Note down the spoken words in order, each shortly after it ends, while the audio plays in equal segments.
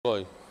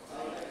Boy.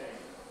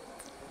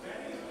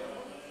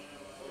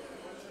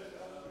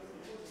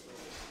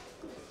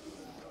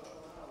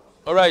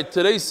 All right,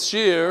 today's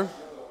shir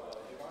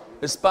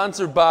is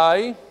sponsored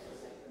by,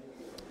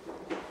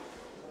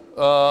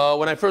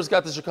 when I first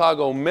got to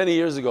Chicago many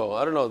years ago,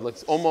 I don't know, like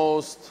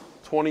almost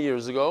 20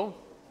 years ago,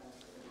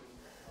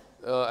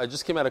 I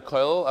just came out of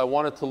Koil. I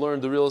wanted to learn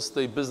the real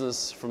estate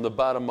business from the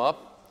bottom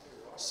up.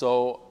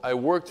 So I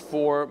worked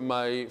for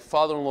my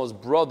father-in-law's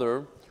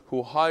brother,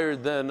 who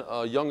hired then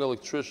a young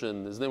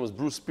electrician. His name was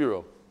Bruce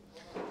Spiro.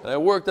 And I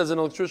worked as an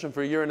electrician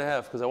for a year and a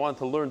half because I wanted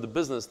to learn the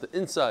business, the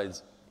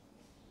insides.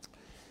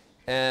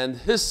 And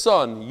his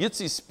son,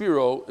 Yitzi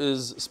Spiro,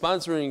 is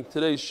sponsoring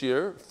today's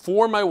shir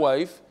for my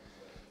wife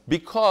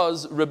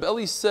because Reb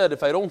Eli said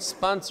if I don't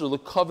sponsor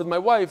L'Kavod with my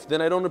wife, then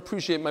I don't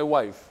appreciate my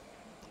wife.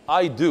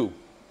 I do.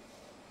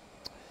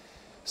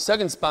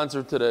 Second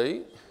sponsor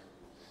today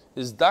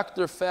is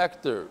Dr.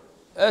 Factor,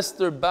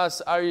 Esther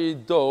Bas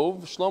Aryeh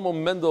Dov, Shlomo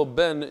Mendel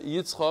ben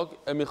Yitzchok,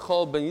 and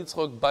Michal ben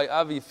Yitzchok by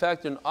Avi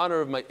Factor in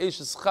honor of my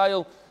Eshes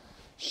Chayil,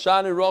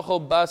 Shani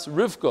Rochel Bas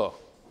Rivka.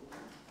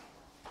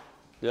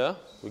 Yeah,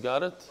 we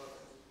got it?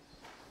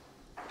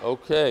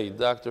 Okay,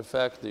 Dr.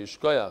 Factor,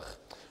 Shkoyach.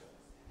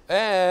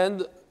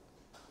 And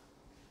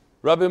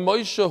Rabbi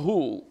Moshe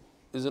Hul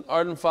is an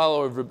ardent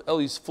follower of Reb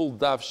Eli's full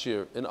daf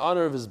shir. In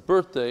honor of his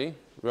birthday,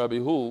 Rabbi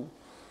Hul,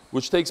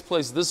 which takes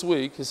place this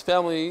week, his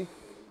family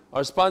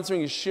are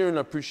sponsoring a shir in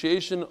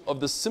appreciation of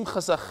the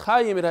Simchas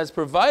HaChayim it has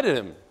provided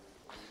him.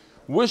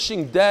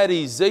 Wishing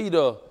Daddy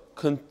Zayda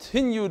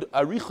continued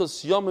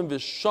Arichos Yomim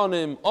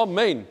V'Shonim.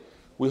 Amen.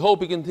 We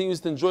hope he continues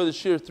to enjoy the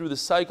shir through the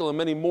cycle and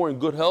many more in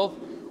good health,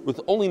 with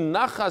only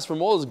nachas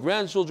from all his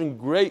grandchildren,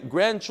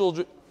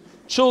 grandchildren,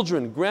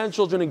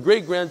 and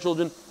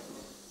great-grandchildren.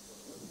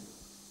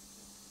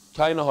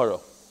 Kai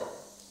Nahara.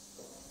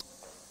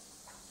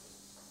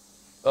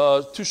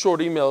 Two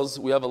short emails.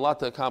 We have a lot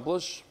to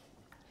accomplish,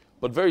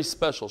 but very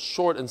special,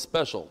 short and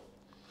special.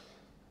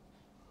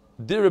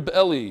 Dear Reb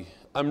Eli,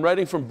 I'm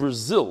writing from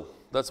Brazil.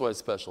 That's why it's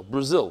special.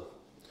 Brazil.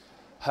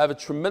 Have a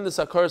tremendous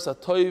hakaras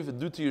hatoiv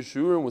due to your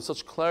shiurim with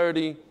such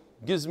clarity.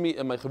 Gives me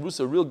and my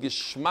chavrusa a real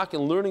gishmak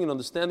in learning and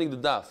understanding the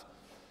daf.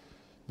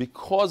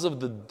 Because of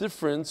the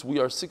difference, we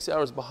are 6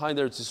 hours behind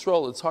Eretz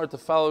Yisrael. It's hard to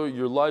follow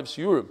your live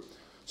shiurim.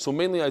 So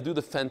mainly I do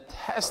the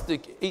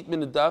fantastic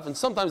 8-minute daf and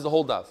sometimes the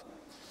whole daf.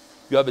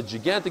 You have a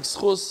gigantic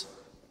schus.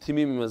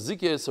 Timim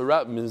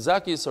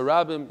Minzaki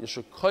Sarabim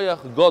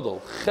Yeshakoyach Godol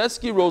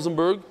Cheski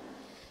Rosenberg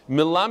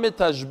Milamet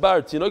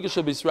Tashbar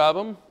Tinogisha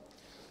Bisrabim.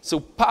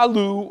 So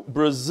Palu,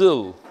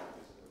 Brazil.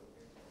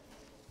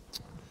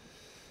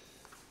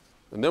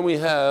 And then we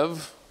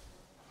have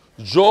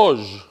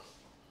George.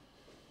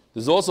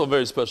 This is also a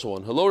very special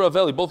one. Hello, Rav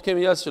Eli. Both came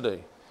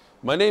yesterday.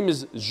 My name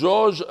is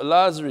George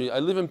Lazari. I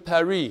live in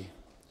Paris.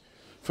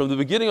 From the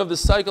beginning of the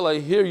cycle, I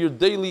hear your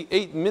daily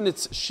 8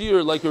 minutes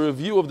shir like a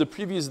review of the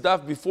previous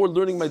daf before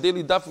learning my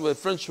daily daf with my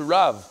friend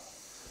Sharav.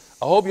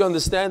 I hope you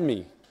understand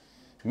me.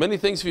 Many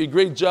thanks for your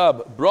great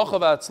job. Bracha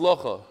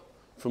v'atzlocha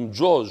from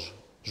George.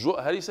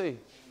 How do you say?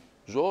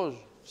 George?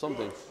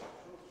 Something.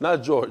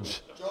 Not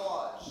George.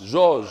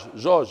 George.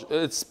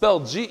 It's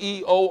spelled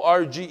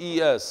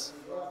Georges.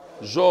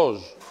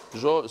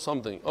 George.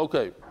 Something.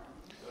 Okay.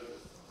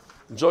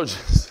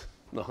 Georges.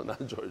 No,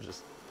 not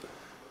Georges.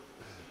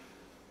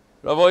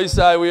 Rav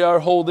Isai, we are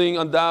holding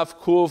on Daf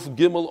Kuf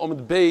Gimel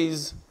Omid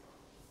Beis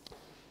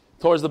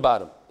towards the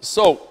bottom.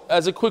 So,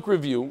 as a quick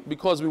review,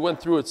 because we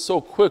went through it so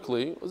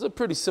quickly, it was a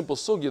pretty simple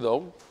sugya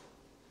though.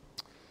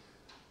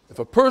 If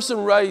a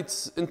person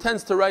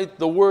intends to write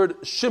the word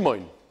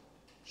Shimon,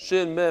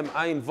 Shin Mem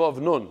Ayin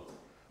Vav Nun,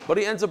 but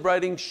he ends up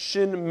writing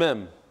Shin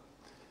Mem,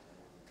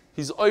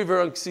 he's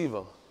over on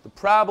Ksiva. The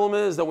problem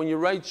is that when you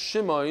write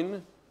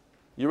Shimon,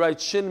 you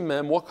write Shin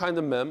Mem. What kind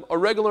of Mem? A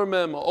regular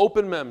Mem, an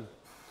open Mem.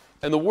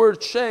 And the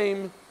word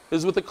shame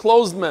is with a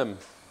closed mem.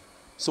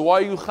 So why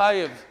are you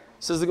chayiv?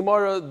 Says the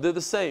Gemara, they're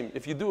the same.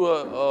 If you do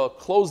a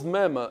closed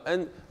mem,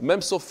 and mem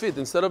sofit,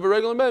 instead of a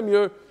regular mem,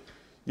 you're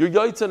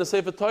yaitza in a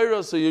Sefer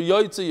Torah, so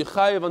you're yaitza, you're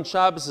chayiv on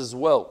Shabbos as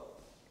well.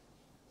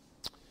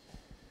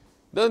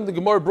 Then the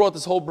Gemara brought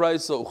this whole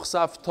brayso,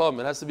 uchsaf tam.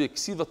 It has to be a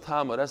ksiva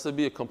tama. It has to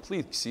be a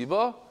complete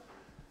ksiva.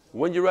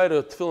 When you write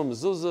a tefillah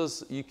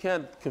mezuzahs, you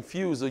can't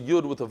confuse a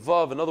yud with a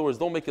vav. In other words,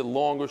 don't make it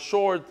long or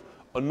short.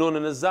 A nun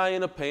and a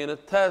zayin, a pei and a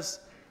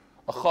tes,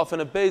 a chaf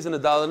and a beis and a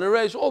dal and a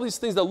reish, all these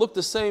things that look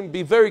the same.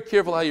 Be very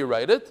careful how you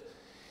write it.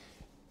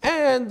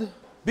 And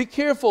be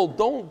careful,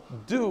 don't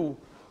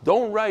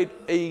write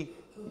a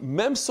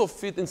mem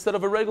sofit instead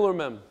of a regular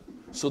mem.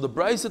 So the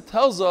Brisa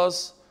tells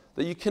us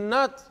that you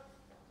cannot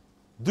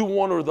do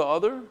one or the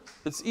other.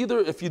 It's either,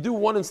 if you do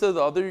one instead of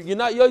the other, you're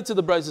not yaitze,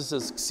 the Brisa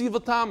says,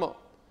 ksiva tama.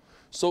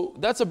 So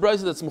that's a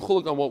Brisa that's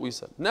mechulik on what we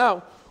said.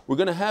 Now, we're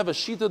going to have a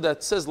shita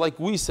that says, like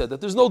we said, that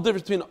there's no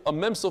difference between a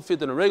mem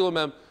sofit and a regular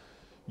mem.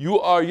 You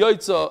are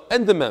yaitza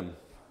and the mem.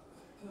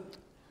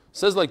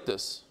 Says like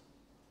this.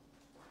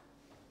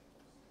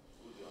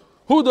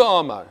 Huda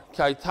Amar,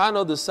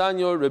 Kaitano de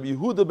Sanyo, Rabbi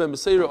Yehuda ben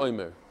Meseira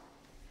Omer.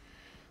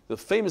 the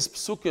famous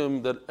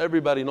psukim that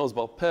everybody knows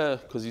about Peh,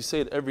 because you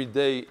say it every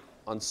day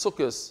on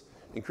Sukkot,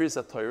 in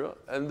Kriyas HaTorah,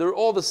 and they're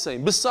all the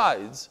same.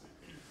 Besides,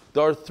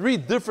 there are 3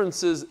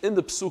 differences in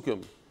the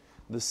psukim.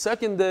 The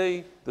 2nd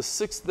day, the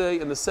 6th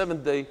day, and the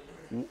 7th day,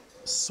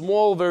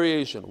 small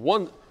variation.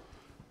 One,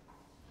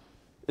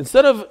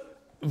 instead of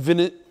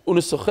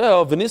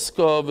unisochel,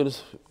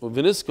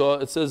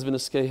 viniska, it says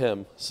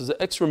viniskehem. So there's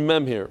an extra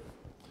mem here.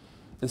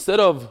 Instead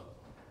of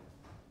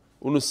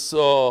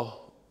uniska,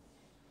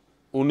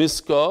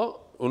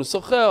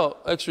 unisochel,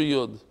 extra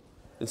yud.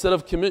 Instead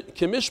of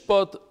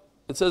kimishpat,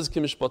 it says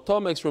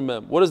kimishpatam, extra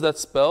mem. What does that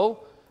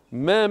spell?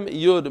 Mem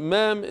yud.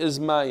 Mem is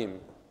mayim.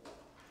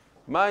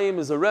 Mayim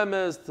is a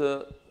remez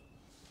to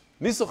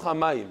nisuch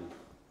hamayim.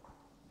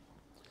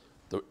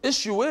 The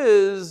issue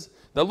is,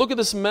 now look at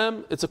this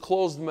mem, it's a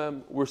closed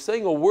mem. We're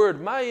saying a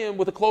word, mayim,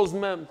 with a closed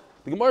mem.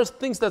 The Gemara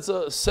thinks that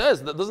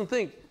doesn't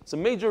think. It's a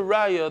major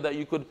raya that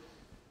you could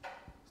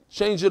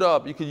change it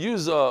up. You could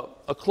use a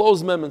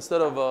closed mem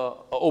instead of an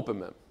open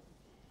mem.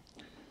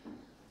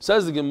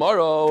 Says the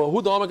Gemara,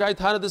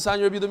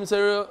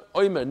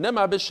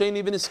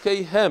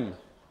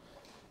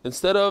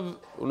 instead of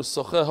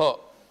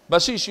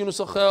bashish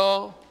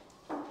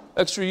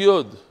extra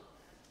yud.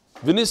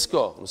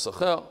 Viniska,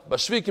 Nusachel,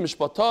 Bashvi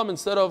Kimishpatam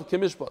instead of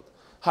Kimishpat.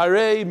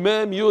 Hare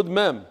Mem Yud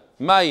Mem,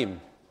 Mayim.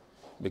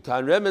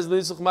 Bekan Remez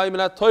Nisach Mayim in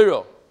that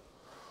Torah.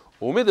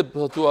 Umid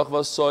Patuach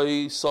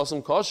Vasoi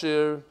Sasam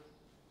Kashir.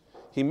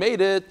 He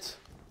made it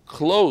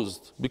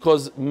closed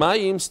because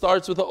Mayim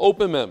starts with an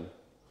open Mem.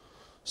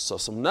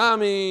 Sasam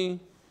Nami,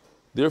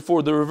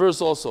 therefore the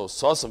reverse also.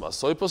 Sasam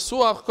Asoi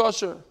Pasuach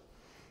Kashir.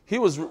 He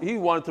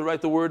wanted to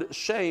write the word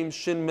shame,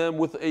 shin mem,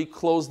 with a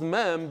closed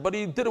mem, but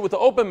he did it with an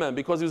open mem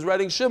because he was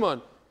writing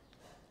Shimon.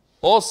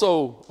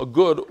 Also a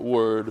good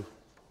word.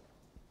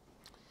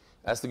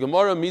 As the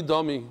Gemara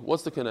midami,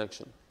 what's the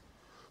connection?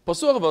 The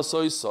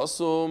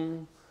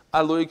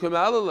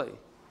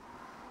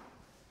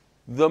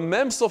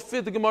mem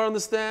sofit, the Gemara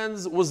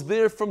understands, was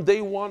there from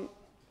day one.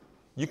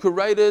 You could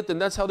write it,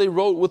 and that's how they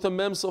wrote with a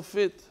mem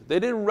sofit.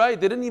 They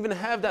didn't even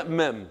have that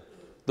mem,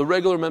 the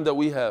regular mem that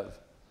we have.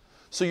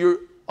 So you're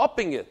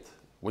upping it.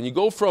 When you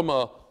go from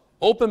a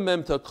open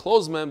mem to a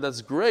closed mem,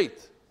 that's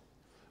great.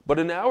 But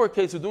in our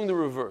case, we're doing the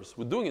reverse.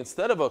 We're doing,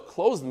 instead of a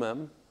closed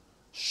mem,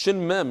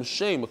 shin mem,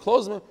 shame, a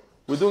closed mem,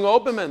 we're doing an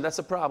open mem. That's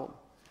a problem.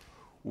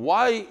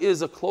 Why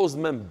is a closed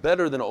mem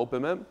better than an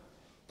open mem?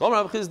 On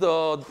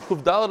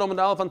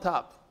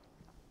top.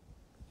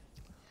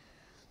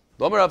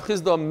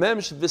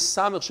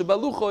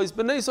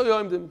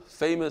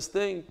 Famous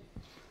thing.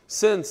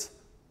 Since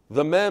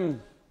the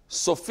mem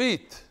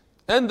sofit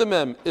and the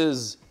mem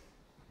is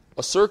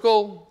a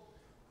circle,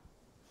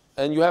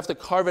 and you have to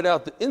carve it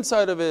out, the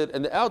inside of it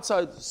and the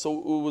outside, so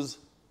it was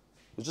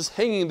just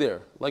hanging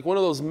there, like one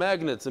of those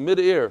magnets in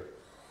mid-air.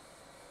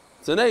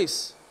 It's an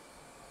ace.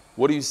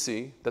 What do you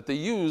see? That they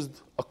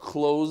used a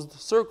closed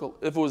circle.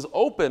 If it was an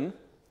open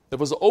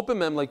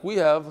mem like we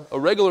have, a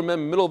regular mem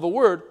in the middle of a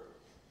word,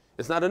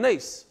 it's not an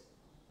ace.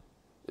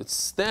 It's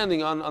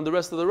standing on the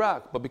rest of the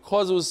rock. But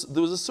because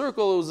there was a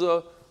circle,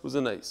 it was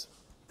an ace.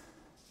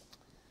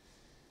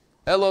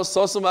 But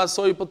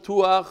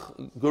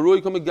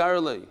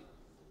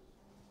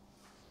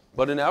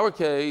in our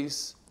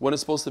case, when it's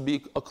supposed to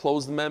be a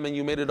closed mem and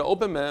you made it an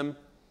open mem,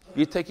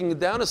 you're taking it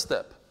down a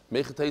step.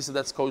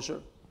 That's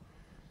kosher.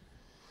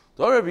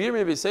 This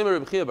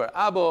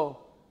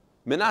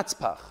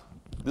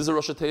is a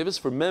Rosh Tevis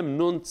for mem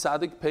nun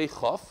tzadik pei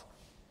chaf.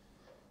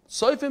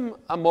 Soifim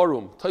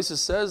amorum. Taisus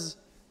says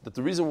that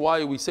the reason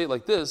why we say it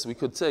like this, we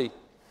could say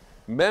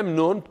mem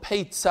nun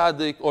pei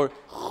tzadik or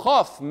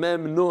chaf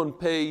mem nun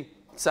pei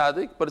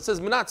tzadik, but it says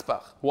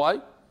menatzpach.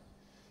 Why?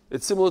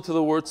 It's similar to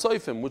the word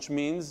soifim, which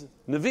means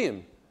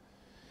neviim.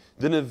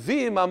 The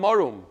neviim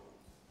amarum.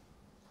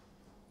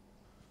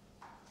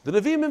 The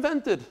neviim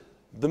invented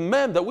the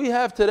mem that we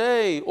have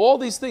today. All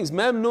these things,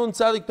 mem nun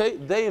tzadik pei,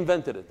 they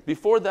invented it.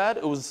 Before that,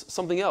 it was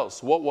something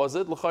else. What was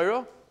it?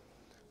 L'chayra?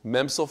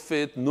 Mem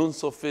sofit, nun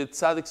sofit,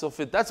 tzadik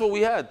sofit. That's what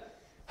we had.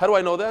 How do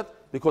I know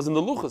that? Because in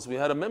the luchas we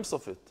had a mem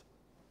sofit.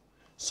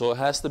 So it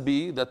has to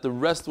be that the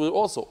rest were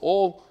also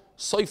all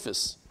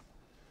soifis.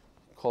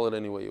 Call it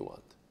any way you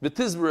want.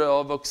 V'tizbre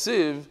of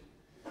oksiv,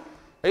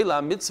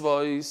 eila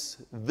mitzvahs.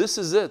 This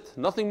is it,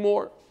 nothing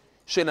more.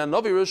 Sheina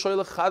novi rishoy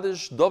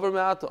lechadish dover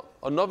me'ata.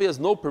 A novi has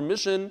no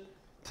permission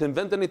to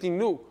invent anything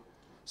new.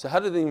 So how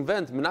did they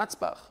invent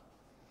menatzbach?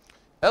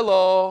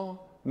 Elo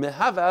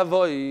mehav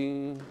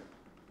avoy.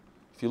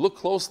 If you look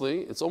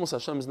closely, it's almost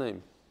Hashem's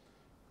name.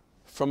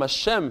 From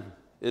Hashem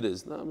it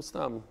is. No, I'm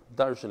stam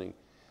darshaning.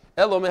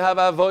 Elo mehav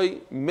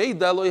avoy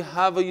meidaloi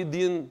hava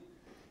yidin.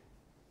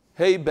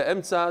 Hey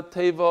be'emtza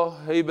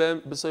teva, hey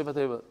be'soifa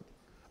teva.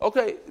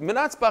 Okay,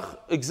 menatzbach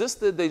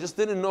existed. They just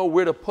didn't know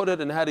where to put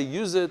it and how to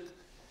use it.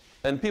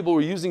 And people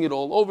were using it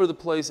all over the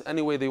place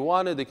any way they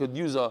wanted. They could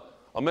use a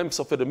mem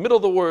sofit in the middle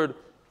of the word,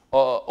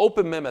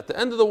 open mem at the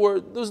end of the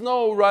word. There's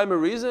no rhyme or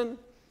reason.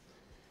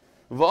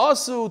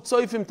 Va'asu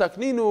tzoifim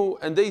takninu,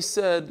 and they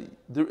said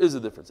there is a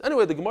difference.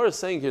 Anyway, the Gemara is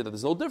saying here that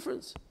there's no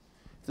difference.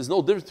 there's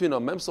no difference between a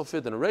mem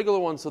sofit and a regular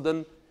one, so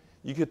then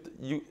you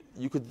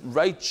could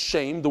write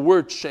shame, the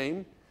word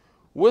shame,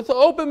 with an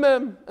open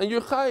mem, and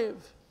you're chayiv.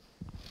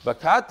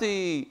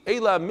 Bakati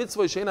eila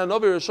mitzvah sheina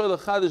novi reshoy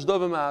lechadish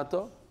dove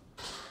ma'ata.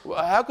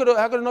 How could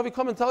a novi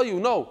come and tell you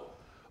no?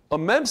 A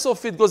mem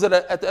sofit goes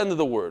at the end of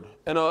the word,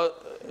 and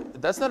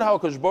that's not how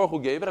Hakadosh Baruch Hu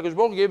gave it. Hakadosh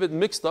Baruch Hu gave it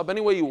mixed up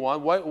any way you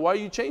want. Why are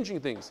you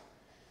changing things?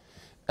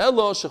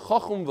 Elo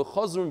shechachum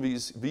v'chazrum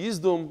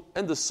v'yizdum,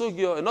 and the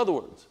sugya. In other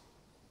words,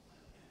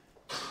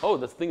 oh,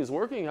 that thing is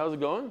working. How's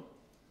it going?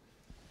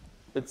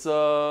 It's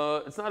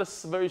not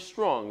very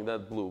strong,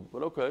 that blue,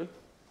 but okay.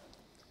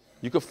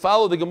 You could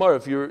follow the Gemara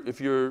if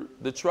you're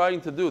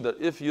trying to do that.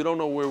 If you don't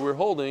know where we're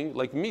holding,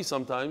 like me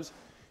sometimes,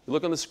 you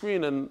look on the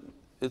screen and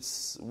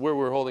it's where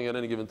we're holding at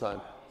any given time.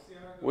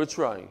 We're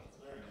trying.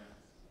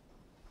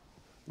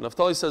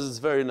 Naftali says it's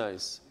very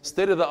nice.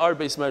 State of the art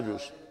base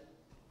medrash.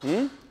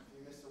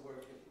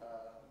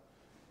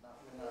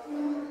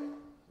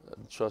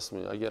 Trust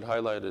me, I get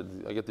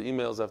highlighted. I get the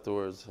emails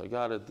afterwards. I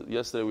got it.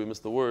 Yesterday we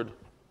missed the word.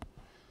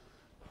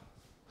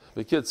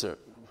 Bekitzer.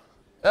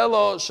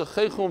 Elo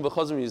shechechum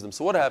v'chazim yizdum.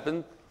 So what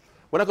happened?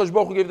 When HaKadosh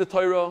Baruch Hu gave the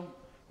Torah,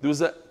 there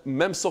was a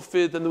mem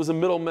sofit and there was a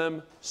middle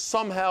mem.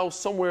 Somehow,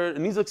 somewhere, it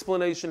needs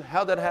explanation.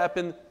 How that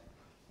happened,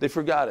 they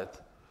forgot it.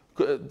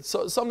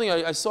 So, something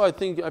I saw, I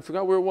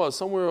forgot where it was,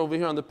 somewhere over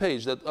here on the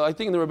page, that I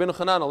think in the Rabbeinu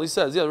Chananel, he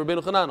says,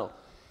 Rabbeinu Chananel,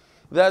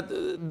 that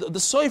the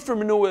Sofer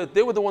knew it,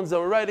 they were the ones that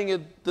were writing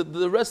it,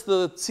 the rest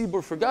of the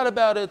Tzibur forgot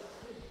about it,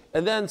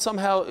 and then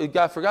somehow it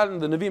got forgotten,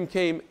 the Nevi'im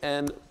came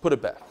and put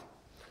it back.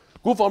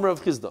 Guf Amr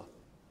of Chizda.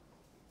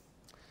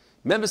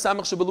 Mem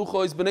v'samach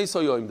shebelucho is b'nei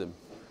soyoimdim.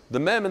 The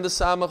mem and the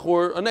samach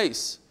were an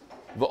ace.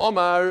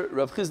 V'omar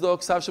Rav Chizda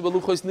ksav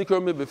shebelucho is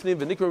nikor mibifnim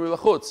v'nikor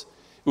mibachutz.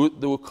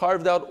 They were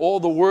carved out, all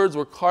the words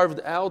were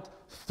carved out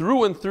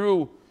through and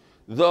through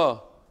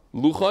the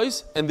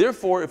luchos, and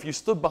therefore if you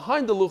stood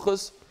behind the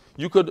luchos,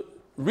 you could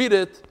read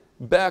it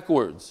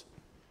backwards.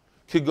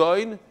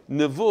 Kigoin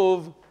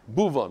nevuv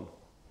buvan.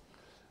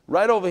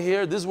 Right over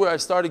here, this is where I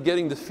started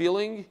getting the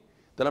feeling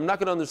that I'm not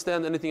going to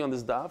understand anything on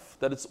this daf,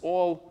 that it's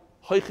all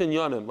hoichen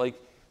yanim, like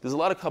there's a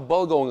lot of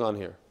Kabbalah going on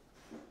here.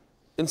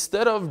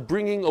 Instead of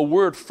bringing a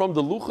word from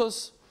the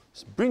luchos,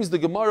 brings the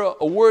Gemara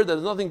a word that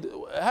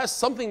has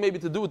something maybe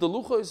to do with the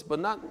luchos, but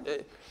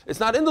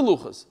it's not in the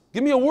luchos.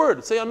 Give me a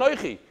word, say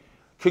anoichi.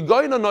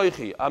 Kigoin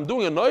anoichi. I'm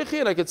doing anoichi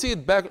and I can see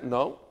it back.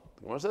 No,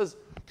 the Gemara says,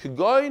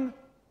 Kigoin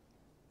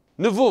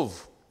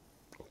nevuv.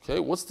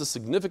 Okay, what's the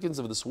significance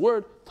of this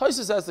word?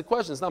 Taisus asked the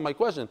question. It's not my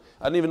question.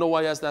 I didn't even know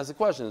why he asked to ask the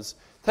question. It's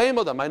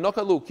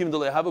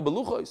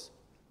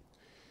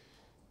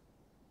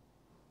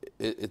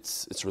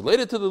it's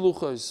related to the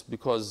luchos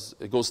because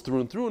it goes through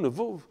and through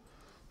nevuv.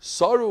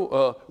 Saru,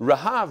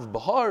 Rahav,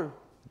 Bahar,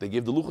 they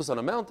gave the luchos on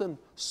a mountain.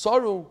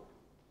 Saru,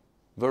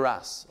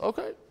 Varas.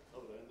 Okay. It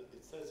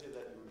says here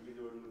that you would read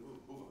the word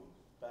nevuv, buvam,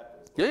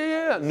 backwards.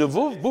 Yeah.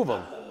 Nevuv,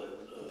 buvam.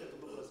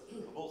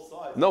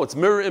 No, it's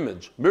mirror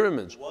image. Mirror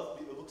image. It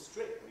looks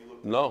straight when you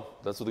look. No,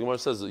 that's what the Gemara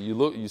says.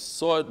 You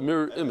saw it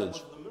mirror image.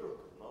 That was the miracle.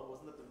 No,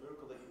 wasn't that the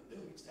miracle that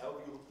however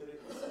you looked at it?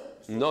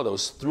 No, that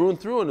was through and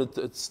through, and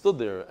it stood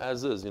there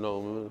as is.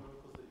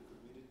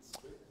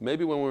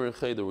 Maybe when we were in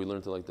Cheder, we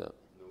learned it like that.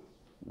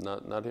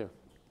 Not here.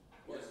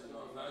 Yes, no,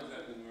 not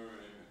exactly mirror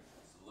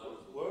image.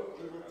 Letters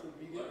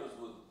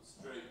were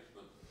straight,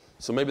 but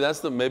So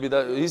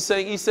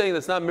he's saying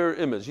that's not mirror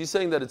image. He's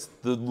saying that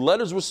the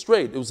letters were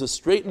straight. It was a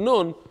straight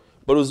nun,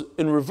 but it was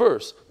in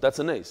reverse. That's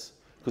an ace.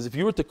 Because if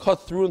you were to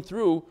cut through and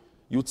through,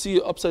 you would see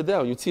it upside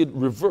down. You'd see it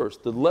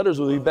reversed. The letters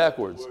would be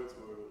backwards.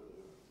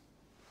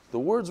 The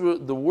words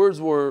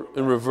were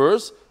in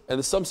reverse, and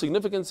there's some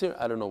significance here.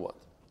 I don't know what.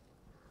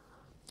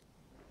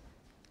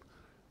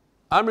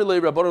 Amri Lei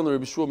Rabbanon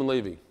Rabbi Shua ben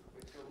Levi.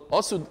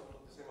 Also,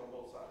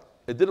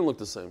 it didn't look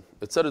the same.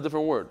 It said a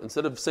different word.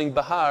 Instead of saying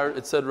Bahar,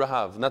 it said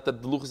Rahav. Not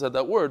that the Luchas had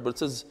that word, but it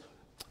says,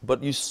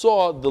 but you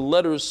saw the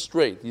letters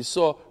straight. You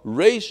saw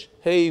Reish,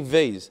 Hey,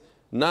 Vez,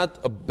 not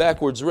a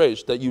backwards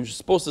Reish that you're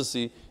supposed to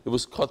see. It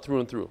was cut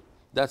through and through.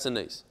 That's an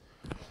ace.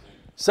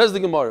 Says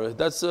the Gemara.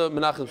 That's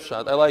Menachem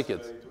Pshat. I like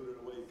it.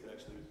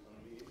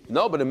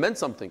 No, but it meant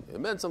something. It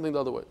meant something the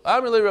other way.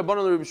 Amri Lei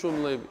Rabbanon Rabbi Shua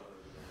ben Levi.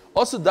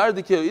 Also, Dar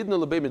Dikei Idna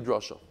Lebei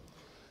Midrasha.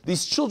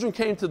 These children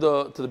came to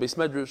the Beis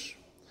Medrash.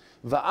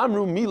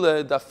 Va'amru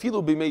mile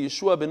dafilu b'mei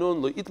Yeshua ben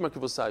Nun lo itmar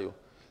kivosayu.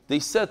 They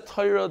said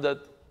Torah that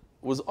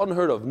was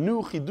unheard of.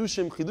 New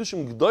chidushim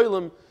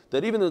g'dolim,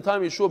 that even in the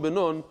time of Yeshua ben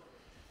Nun,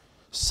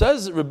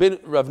 says Rav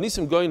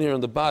Nisim going here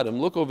on the bottom.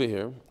 Look over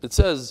here. It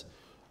says,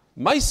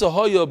 Ma'isa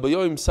haya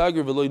b'yoyim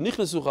sager v'lo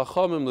nichnesu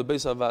chachamim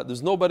lebeis avad.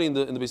 There's nobody in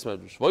the Beis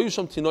Medrash.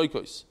 Vayusham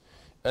tinoikos,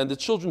 and the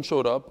children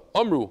showed up.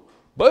 Amru,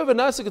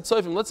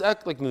 let's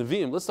act like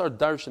Nevi'im. Let's start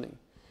darshaning.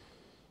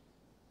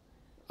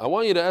 I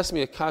want you to ask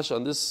me a kasha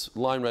on this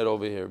line right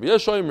over here. Rebbe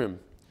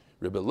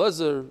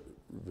Lezer,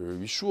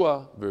 Rebbe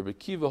Yeshua, Rebbe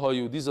Kiva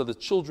Hayu. These are the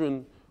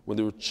children when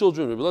they were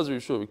children. Rebbe Lezer,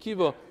 Yeshua, Rebbe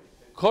Kiva.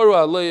 Karu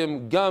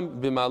Aleim Gam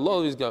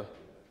B'Malol. Gam.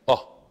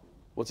 Oh,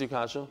 what's your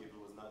kasha? It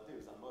was not there.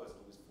 It was not Moshe.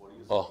 It was 40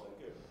 years old.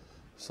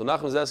 So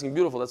Nachman is asking,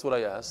 beautiful. That's what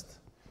I asked.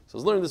 So I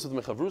was learning this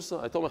with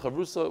Mechavrusa. I told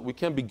Mechavrusa, we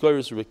can't be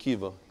Gairis Rebbe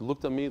Kiva. He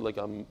looked at me like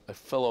I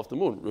fell off the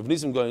moon. Rav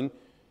Nisim Gaon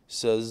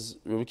says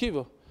Rebbe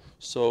Kiva.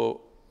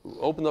 So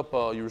opened up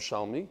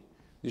Yerushalmi.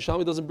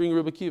 Yerushalmi doesn't bring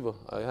Rebbe Kiva.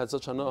 I had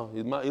such hana.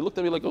 He looked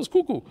at me like I was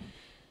cuckoo.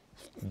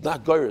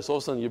 Not Gairis. All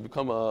of a sudden you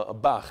become a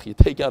Bach. You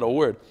take out a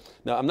word.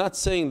 Now I'm not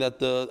saying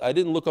that I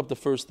didn't look up the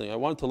first thing. I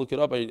wanted to look it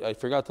up. I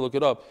forgot to look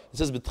it up. It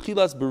says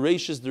B'tchilas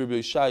Bereshis Rebbe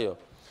Yeshaya.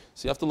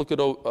 So you have to look it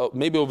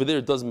maybe over there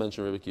it does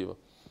mention Rebbe Kiva.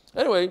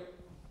 Anyway,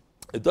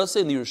 it does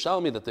say in the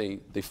Yerushalmi that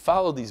they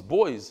followed these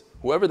boys,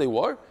 whoever they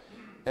were,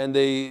 and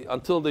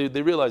until they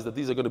realized that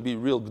these are going to be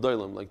real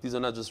G'dolim, like these are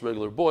not just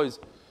regular boys,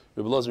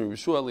 Rebbe Elazar and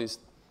Yeshua at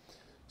least.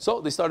 So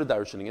they started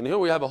darshaning. And here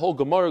we have a whole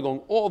Gemara going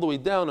all the way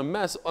down, a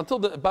mess, until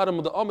the bottom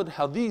of the Amud,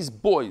 how these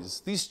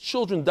boys, these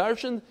children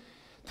darshan,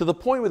 to the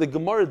point where the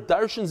Gemara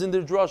darshans in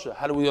their drasha.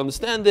 How do we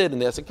understand it? And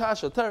they ask a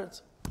kasha,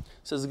 teretz.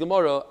 Says the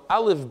Gemara,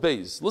 Aleph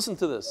Beis. Listen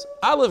to this.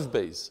 Aleph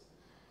Beis.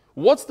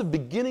 What's the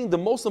beginning, the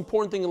most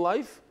important thing in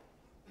life?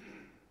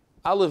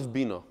 Aleph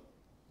Bina,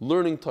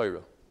 learning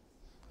Torah.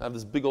 I have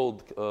this big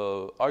old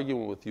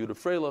argument with Yehuda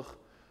Freilach.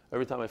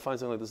 Every time I find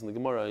something like this in the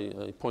Gemara,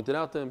 I point it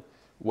out to him.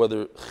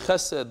 Whether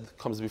Chesed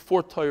comes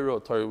before Torah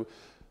or Torah.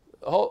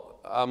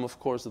 I'm, of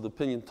course, of the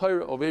opinion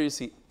Torah. Over here you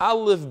see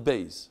Aleph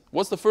Beis.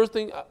 What's the first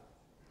thing?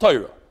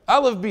 Torah.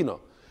 Aleph Bina.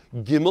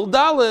 Gimel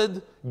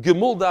Daled,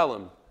 Gimel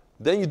Dalim.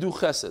 Then you do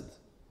Chesed.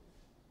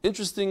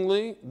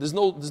 Interestingly, there's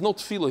no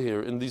tefillah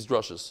here in these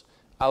drushes.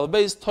 Aleph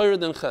Beis, Torah,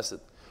 then Chesed.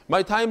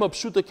 My time of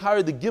Pshuta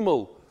carry the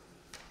Gimel.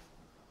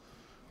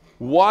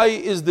 Why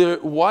is the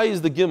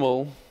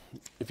Gimel?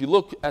 If you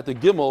look at the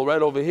Gimel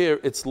right over here,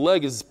 its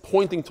leg is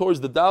pointing towards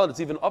the Dalet. It's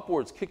even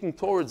upwards, kicking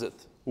towards it.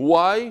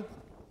 Why?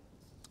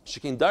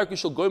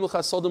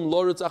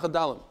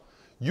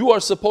 You are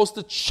supposed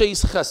to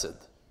chase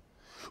Chesed.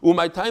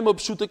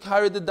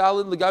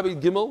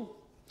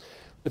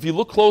 If you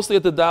look closely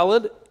at the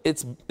Dalet,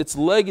 its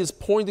leg is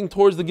pointing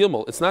towards the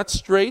Gimel. It's not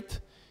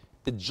straight.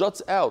 It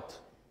juts out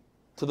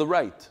to the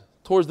right,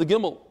 towards the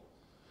Gimel.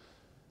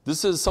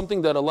 This is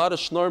something that a lot of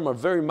Shnarim are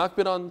very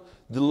makbid on.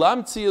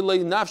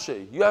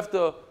 You have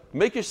to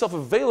make yourself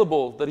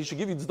available that he should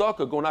give you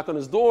tzedakah. Go knock on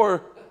his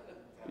door.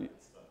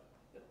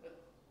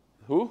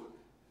 Who?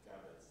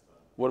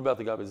 What about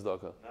the Gabbai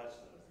tzedakah?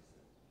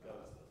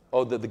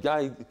 Oh, the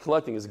guy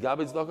collecting is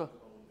Gabbai tzedakah?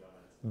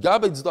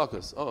 Gabbai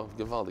tzedakahs. Oh,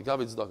 Givaldi,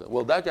 Gabbai tzedakah.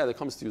 Well, that guy that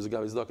comes to you is a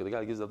Gabbai tzedakah. The guy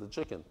that gives out the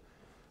chicken.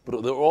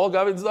 But they're all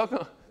Gabbai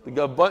tzedakah?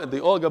 They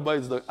all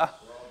Gabbai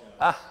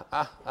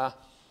tzedakah.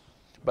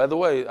 By the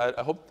way,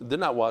 I hope they're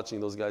not watching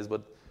those guys,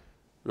 but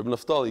Reb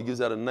Naftali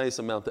gives out a nice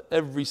amount to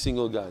every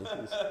single guy.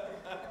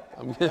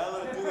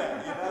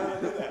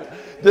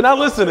 They're not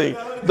listening.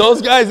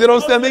 Those guys, they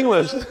don't stand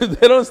English.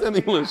 They don't stand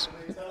English.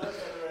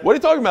 What are you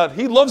talking about?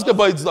 He loves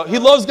Gabbai tzedakah. He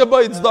loves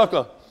Gabbai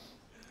tzedakah.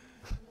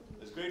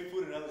 There's great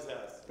food in Ellie's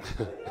house.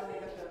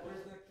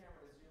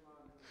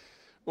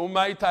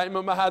 Umay time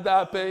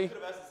umahadape.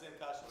 Could have asked the same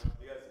kasha because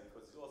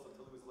he also,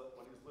 until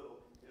when he was little,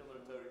 he didn't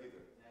learn Torah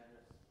either.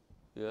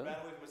 Yeah. Ran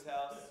away from his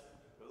house.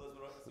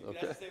 You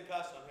can ask the same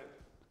kasha on him.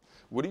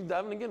 What are you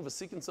davening again?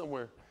 Vasikin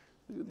somewhere.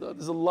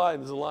 There's a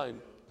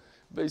line.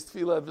 Based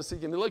tefillah,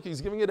 Vasikin. Look,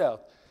 he's giving it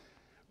out.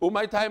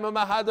 Umay time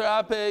umahadar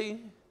ape.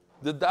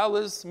 The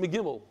dalis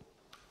megimel.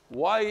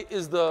 Why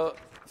is the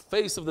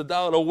face of the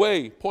dalit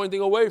away,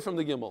 pointing away from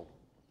the gimel?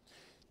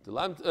 The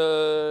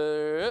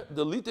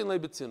litin le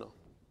betzina.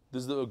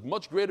 There's a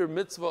much greater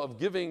mitzvah of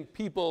giving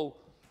people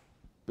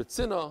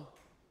betzina.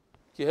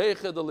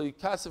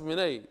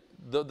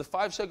 The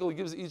 5 shekel he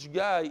gives each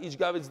guy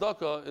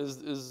tzedakah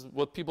is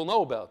what people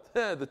know about.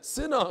 The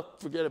tzina,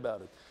 forget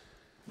about it.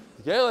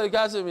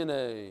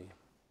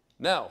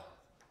 Now,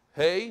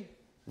 hey,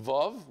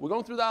 vav, we're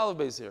going through the Aleph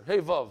Beis here. Hey,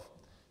 vav,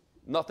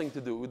 nothing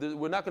to do.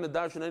 We're not going to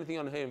darshan anything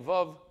on hey and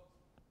vav.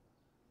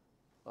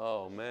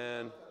 Oh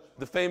man,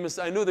 the famous.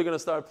 I knew they're going to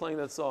start playing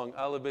that song,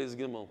 Aleph Beis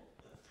Gimel.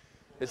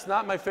 It's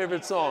not my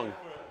favorite song.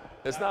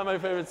 It's not my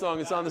favorite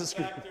song. It's on the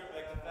screen.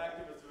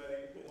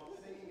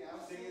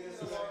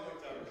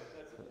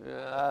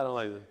 Yeah, I don't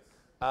like it.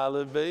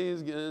 Aleph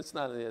Beis, it's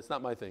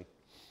not my thing.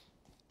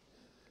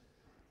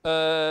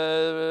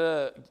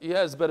 He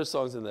has better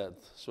songs than that,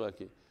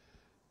 Shweki.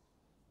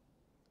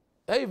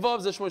 Hey,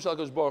 Vav Zeshmoy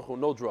Shalkosh Baruch Hu,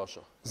 no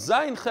drasha.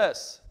 Zayin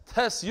Ches,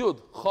 Tes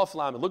Yud, Chof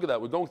Lamed. Look at that,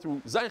 we're going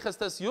through Zayin Ches,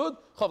 Tes Yud,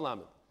 Chof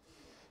Lamed.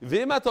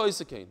 V'emat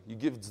ha'isakain, you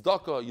give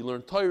tzedakah, you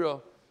learn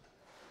Torah.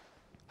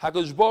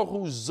 HaKadosh Baruch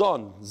Hu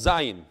Zon,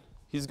 Zayin,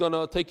 he's going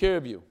to take care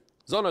of you.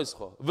 Zon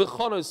Oischa,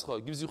 V'chon Oischa,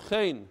 gives you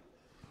Chain.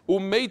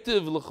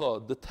 Umeitiv L'cha,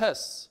 the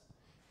tests,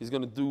 he's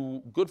going to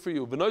do good for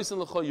you. V'noisen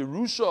L'cha,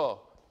 Yerusha,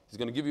 he's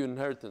going to give you an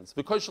inheritance.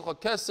 V'kosh L'cha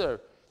Keser,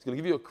 he's going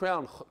to give you a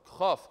crown.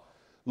 Chaf,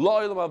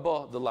 La'olam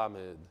Haba, the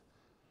Lamed.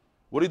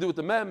 What do you do with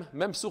the mem?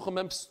 Mem Sucha,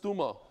 Mem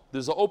Stuma.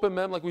 There's an open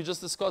mem like we just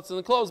discussed in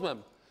the closed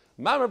mem.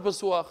 Mamar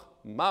Pasuach,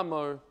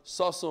 Mamar,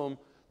 Sasum.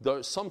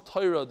 There's some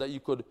Torah that you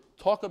could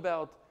talk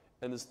about.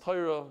 And this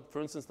Torah, for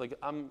instance, like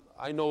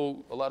I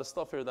know a lot of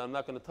stuff here that I'm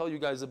not going to tell you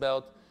guys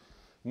about.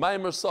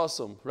 Maimer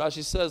Sasum.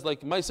 Rashi says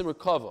like Maisim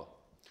Merkava.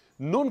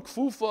 Nun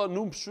kfufa,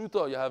 nun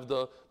pshuta. You have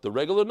the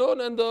regular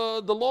nun and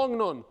the long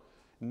nun.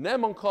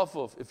 Neman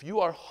kafuf. If you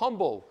are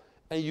humble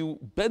and you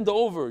bend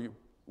over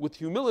with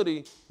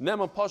humility,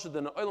 neman pasha,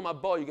 then oilam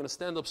haba, you're going to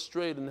stand up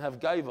straight and have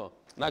gaiva.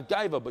 Not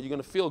gaiva, but you're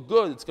going to feel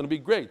good. It's going to be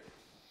great.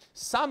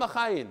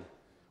 Samachayin.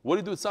 What do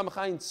you do with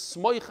samachayin?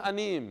 Smoich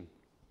anim.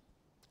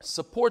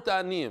 Support the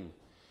anim.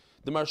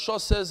 The Marsha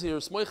says here,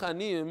 smoich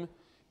anim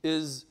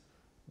is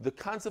the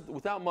concept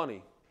without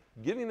money.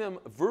 Giving them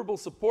verbal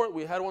support.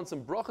 We had once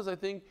in brachas, I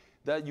think,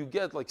 that you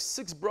get like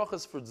 6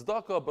 brachas for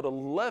tzedakah, but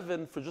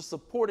 11 for just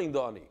supporting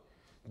the ani.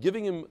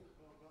 Giving him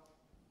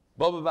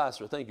Baba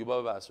Basra. Thank you,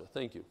 Baba Basra.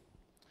 Thank you.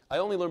 I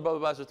only learned Baba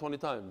Basra 20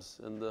 times,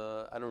 and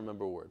I don't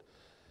remember a word.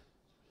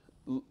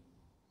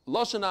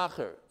 Lashon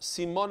acher,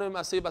 simonim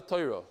aseh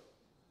b'Torah.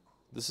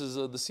 This is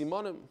the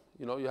simonim.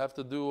 You know, you have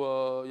to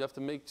do. You have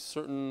to make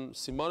certain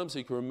simonim so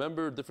you can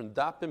remember different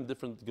dapim,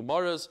 different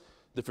gemaras,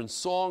 different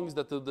songs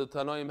that the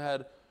Tanaim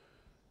had.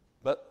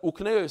 But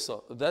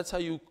ukneisa, that's how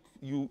you.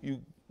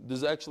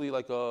 There's actually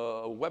like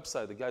a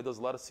website. The guy does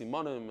a lot of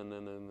simonim and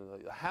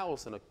a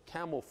house and a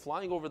camel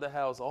flying over the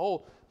house.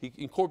 He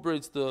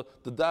incorporates the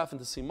daf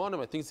into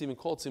simonim. I think it's even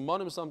called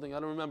simonim or something. I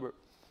don't remember.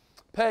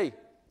 Pei,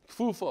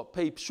 kfufa,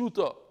 pei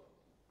pshuta.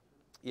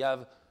 You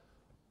have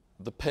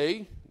the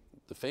pei,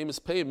 the famous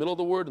pei in the middle of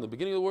the word, in the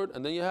beginning of the word,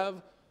 and then you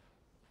have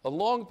a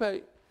long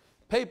pei.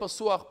 Pei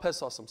pasuach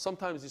pesasam.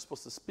 Sometimes you're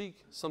supposed to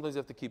speak. Sometimes you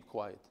have to keep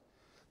quiet.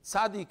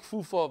 Tzadi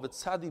kfufa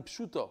v'tzadi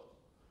pshuta.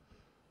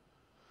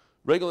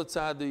 Regular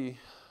tzadi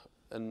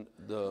and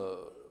a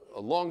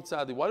long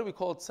tzadi. Why do we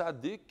call it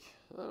tzadik?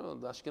 I don't know,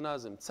 the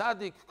Ashkenazim.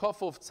 Tzadik,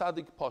 kafov,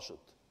 tzadik, pashut.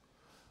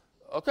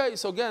 Okay,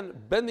 so again,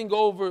 bending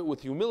over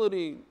with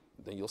humility,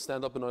 then you'll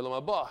stand up in Olam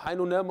Haba.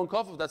 Hainu ne'emun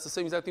kafov, that's the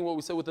same exact thing what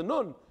we said with the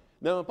nun.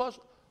 Ne'emun pashut.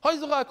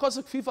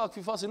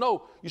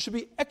 No, you should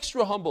be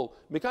extra humble.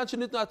 When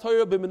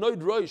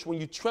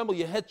you tremble,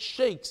 your head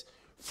shakes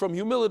from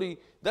humility.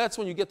 That's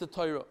when you get the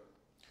Torah.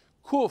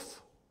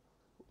 Kuf.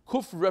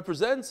 Kuf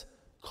represents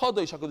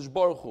Kadosh HaKadosh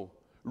Baruch Hu.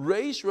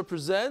 Reish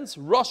represents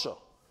Russia.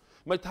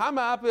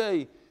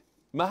 Mahadr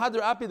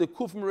api the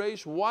kuf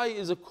reish. Why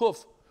is a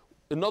kuf?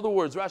 In other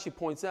words, Rashi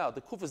points out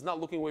the kuf is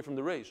not looking away from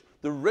the reish.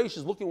 The reish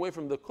is looking away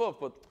from the kuf,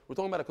 but we're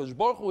talking about HaKadosh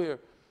Baruch Hu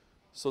here.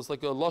 So it's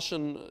like a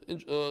lashon,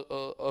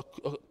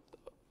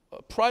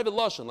 a private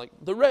lashon. Like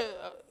the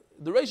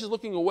reish is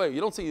looking away.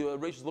 You don't say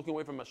reish is looking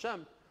away from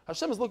Hashem.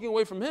 Hashem is looking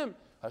away from him.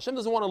 Hashem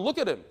doesn't want to look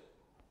at him.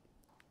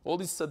 All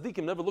these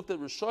tzaddikim never looked at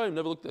Rishayim,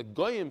 never looked at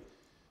Goyim.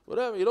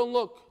 Whatever, you don't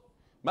look.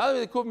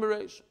 I can't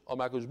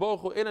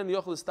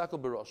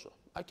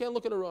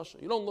look at a Russia.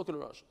 You don't look at a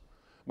Russia.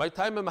 My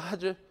time in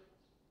Mahajr,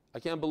 I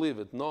can't believe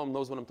it. Noam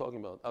knows what I'm talking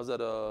about. I was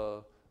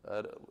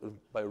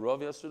by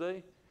Rav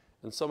yesterday,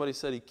 and somebody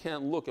said he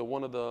can't look at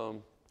one of the.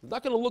 He's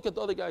not going to look at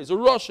the other guy. He's a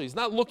Russia. He's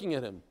not looking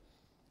at him.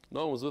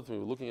 No one was with me.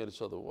 We were looking at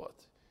each other. What?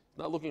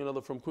 Not looking at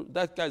another from.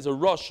 That guy's a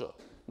Russia.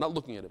 Not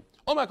looking at him.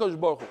 Oh my gosh,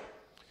 Baruch.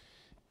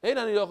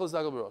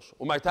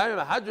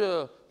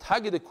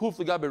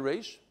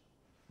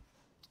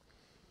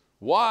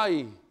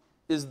 Why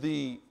is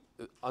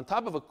on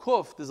top of a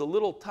kuf, there's a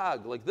little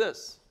tag like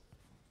this.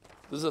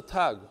 This is a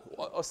tag,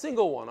 a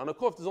single one. On a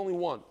kuf, there's only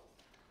one.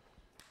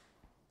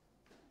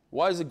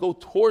 Why does it go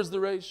towards the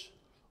reish?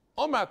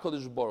 Omar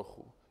HaKadosh Baruch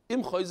Hu.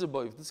 Im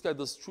chayzer if this guy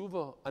does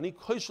tshuva, ani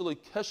koishalei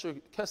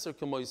keser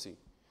kemoisi.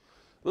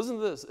 Listen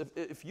to this.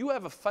 If you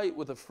have a fight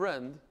with a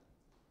friend,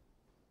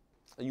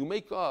 and you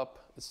make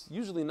up, it's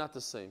usually not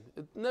the same.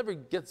 It never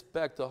gets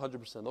back to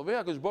 100%. Over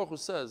here, HaKadosh Baruch Hu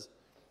says,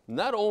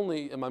 not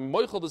only am I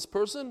moichel this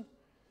person,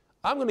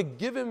 I'm going to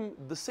give him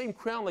the same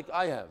crown like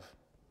I have.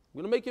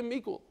 I'm going to make him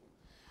equal.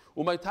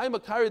 My time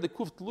carry the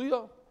kuf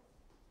tluya.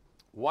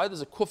 Why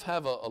does a kuf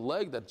have a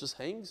leg that just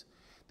hangs?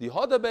 If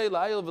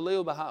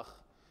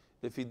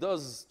he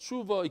does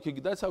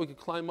tshuva, that's how he could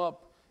climb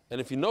up. And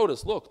if you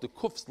notice, look, the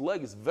kuf's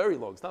leg is very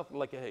long. It's not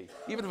like a hay.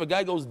 Even if a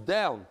guy goes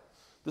down,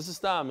 this is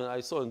Tam, and I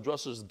saw in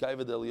Drusher's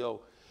Gaiva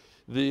Delio,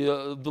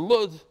 the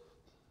Lud,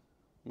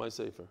 my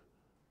sefer.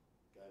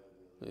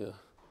 Yeah.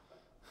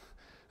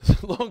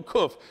 Long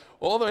kuf,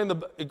 all the way in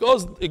the. It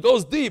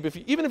goes deep.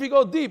 Even if you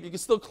go deep, you can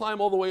still climb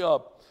all the way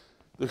up.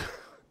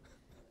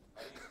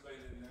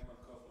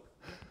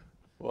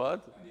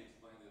 What?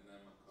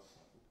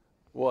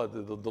 What?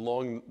 The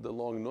long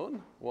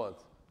nun?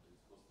 What?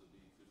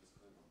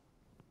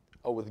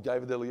 Oh, with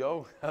Gaiva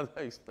Delio? How do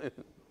I explain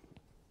it?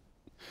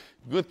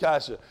 Good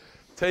kasha.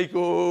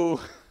 Teiku.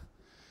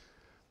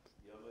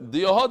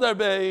 The Yehodar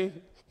Bey.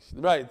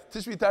 Right.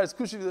 Tishbi Taris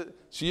Kushi.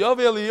 Shiyav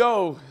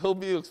Elio. He'll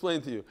be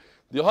explained to you.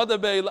 The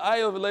Yehodar Bey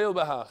L'ayel V'leil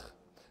B'hach.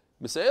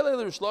 Misayel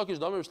El Rish Lakish.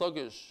 Dam Rish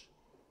Lakish.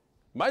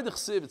 Ma'idach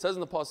Siv. It says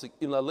in the pasuk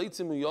in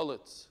La'leitzim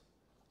Uyolet.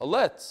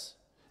 Alet.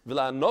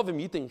 V'la'anovim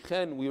Yitin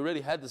Chen. We already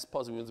had this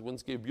pasuk. We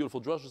once gave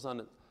beautiful drushes on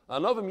it.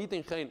 La'anovim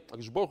Yitin Chen.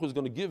 HaKadosh Baruch Hu is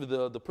going to give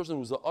the person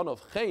who's the son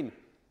of Chen.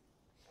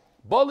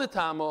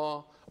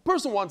 Balitama. A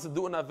person wants to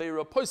do an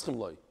Aveira. Poischim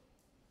Loi.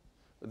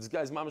 This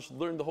guy's mama should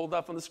learn the whole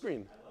daf on the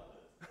screen.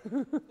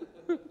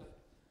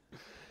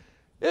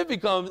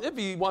 If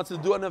he wants to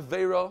do an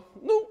Aveira,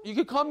 no, you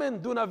can come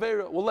in, do an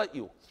Aveira, we'll let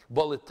you.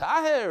 But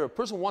l'taher, a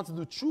person wants to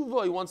do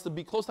tshuva, he wants to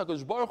be close to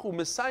HaKadosh Baruch Hu,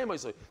 Messiah,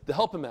 to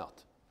help him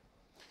out.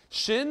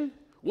 Shin,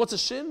 what's a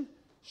shin?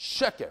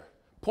 Sheker.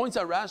 Points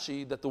out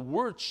Rashi that the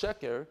word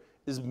sheker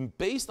is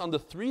based on the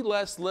three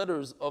last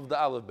letters of the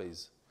Aleph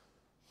Beis.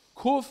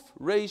 Kuf,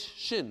 Reish,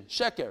 Shin.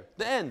 Sheker.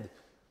 The end.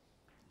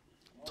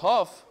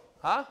 Tov.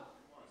 Huh?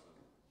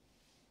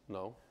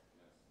 No.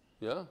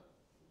 Yeah?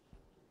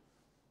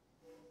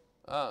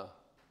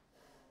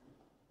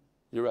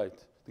 You're right.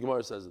 The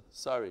Gemara says it.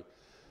 Sorry.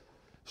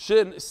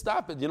 Shin,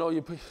 stop it.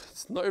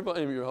 It's not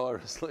in your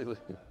heart slightly.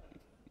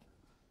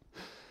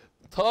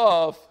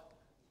 Tov,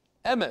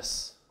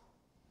 Emes.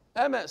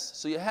 Emes.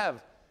 So you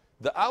have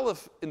the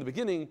Aleph in the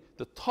beginning,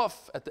 the Tov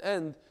at the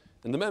end,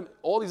 and the Mem.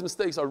 All these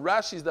mistakes are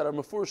Rashis that are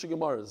Mefurish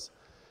Gemaras.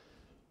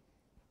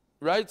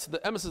 Right? So the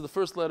Emes is the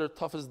first letter,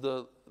 Tov is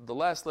the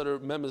last letter,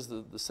 Mem is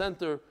the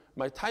center.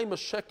 My time is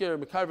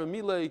Sheker, Mekarva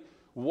Milei.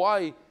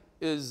 Why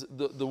is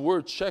the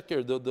word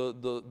Sheker,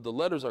 the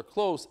letters are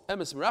close?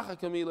 Emes Meracha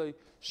Kamilei.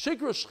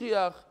 Shikra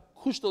Shchiach,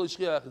 Kushtal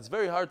Shchiach. It's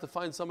very hard to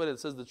find somebody that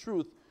says the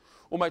truth.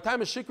 My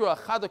time is Shikra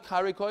Achada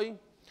Karikoi.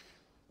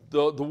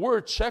 The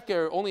word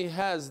sheker only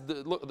has,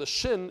 the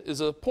shin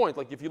is a point.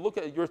 Like if you look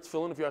at your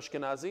tefillin, if you're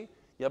Ashkenazi,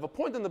 you have a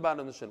point in the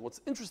bottom of the shin.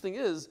 What's interesting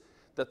is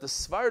that the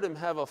Sfardim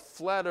have a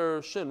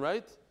flatter shin,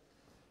 right?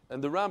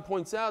 And the Ram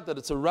points out that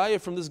it's a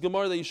raya from this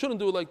Gemara that you shouldn't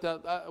do it like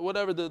that.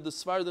 Whatever, the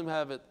Sfardim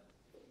have it.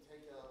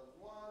 Take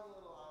one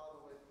little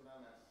olive away from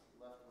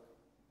Emes, left with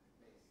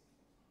mace.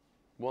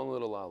 One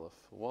little olive.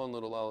 One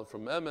little olive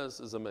from Emes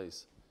is a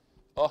mace.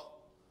 Oh.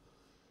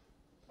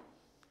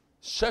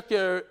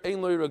 Sheker ein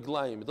loy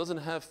raglayim. It doesn't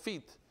have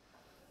feet.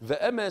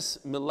 Ve'emes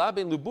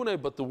milaben lubune,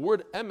 but the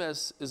word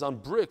emes is on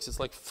bricks. It's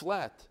like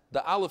flat.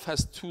 The aleph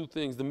has two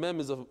things. The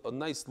mem is a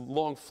nice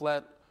long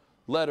flat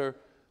letter.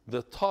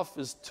 The taf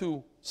is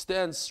two.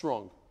 Stands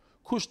strong.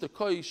 Kush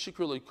dekoi,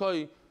 shikr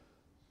loikoi.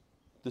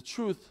 The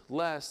truth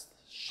lasts.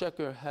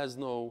 Sheker has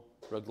no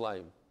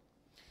raglayim.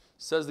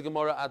 Says the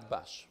Gemara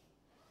Atbash.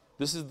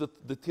 This is the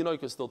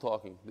Tinoika still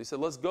talking. They said,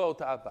 let's go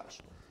to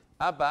Atbash.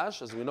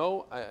 Abash, as we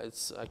know, I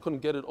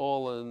couldn't get it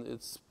all, and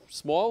it's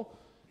small.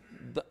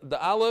 The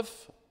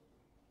aleph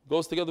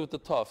goes together with the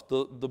taf.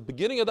 The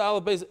beginning of the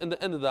aleph base and the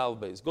end of the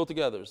aleph base go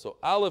together. So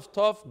aleph,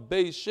 taf,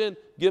 beis, shin,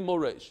 gimel,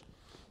 reish.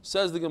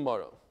 Says the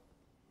Gemara.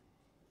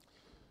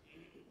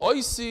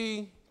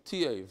 Oisi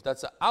tiev.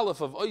 That's the aleph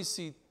of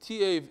oisi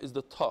tiev is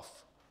the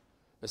taf.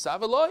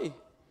 Esaveloi.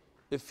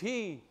 If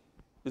he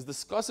is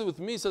discussing with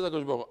me, says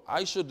HaKadosh Baruch Hu,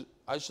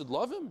 I should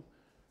love him.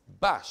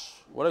 Bash.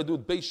 What do I do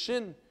with beis,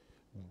 shin?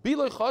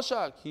 Biloy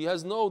chashak, he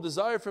has no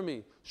desire for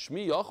me.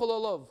 Shmi yachol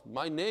alav,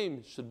 my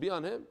name should be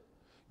on him.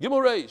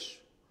 Gimel reish,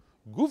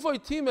 gufay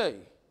timei,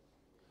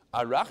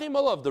 arachim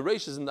alav, the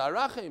reish is in the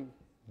arachim.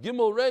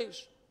 Gimel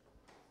reish,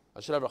 I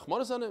should have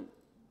rachmanas on him.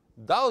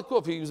 Dalet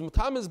kuf, he was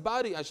matam his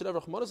body, I should have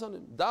rachmanas on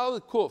him.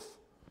 Dalet kuf,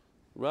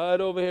 right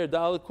over here,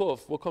 dalet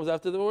kuf. What comes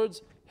after the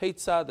words? Hate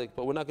tzaddik,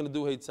 but we're not going to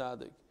do hate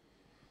tzaddik.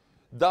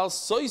 Dal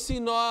soisi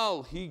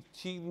noal, he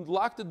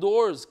locked the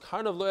doors.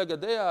 Karnav lo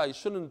yagadea, I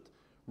shouldn't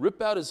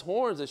rip out his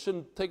horns. I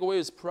shouldn't take away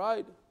his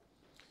pride.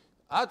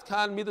 Ad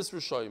kan midas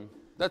rishoyim.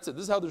 That's it.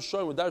 This is how the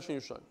rishoyim with darshan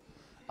rishoyim.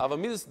 Ava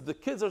midas, the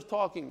kids are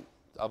talking.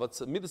 Ava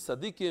midas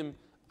tzadikim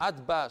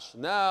ad bash.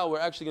 Now we're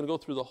actually going to go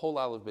through the whole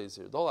aleph base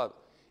here. The whole aleph.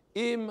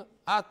 Im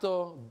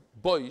ato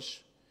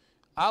boish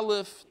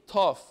aleph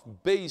tov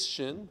beis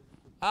shin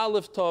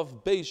aleph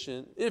tov beis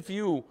shin. If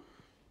you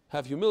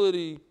have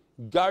humility,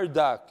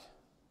 gardak.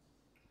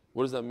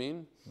 What does that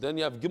mean? Then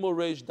you have gimel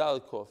reish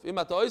dalet kof. Im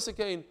ato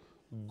oisekein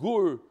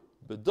gur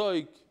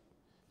bedoik,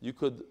 you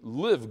could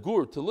live,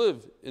 to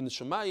live in the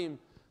Shemayim,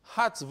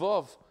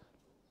 hatzvav,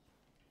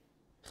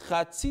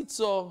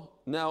 chatzitzo,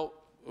 now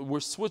we're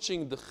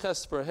switching the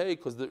ches for hey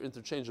because they're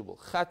interchangeable.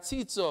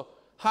 Chatzitzo,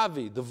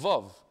 havi, the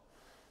vav,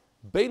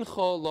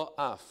 beincho lo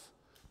af.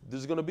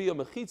 There's going to be a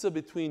mechitza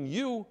between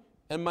you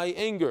and my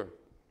anger.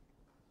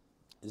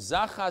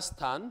 Zachas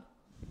tan,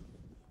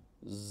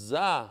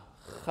 zayin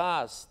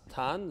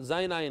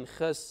ayin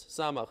ches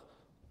samach,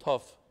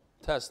 tov,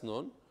 tes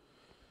nun.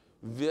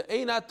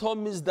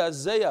 Ve'einatom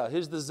mizdazeya.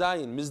 Here's the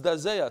zayin.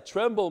 Mizdazeya.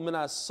 Tremble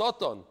minas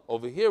soton.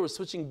 Over here, we're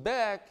switching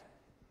back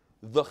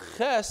the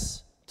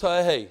ches to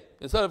a hey.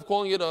 Instead of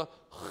calling it a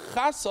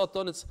chas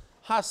soton, it's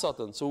has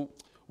soton. So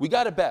we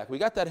got it back. We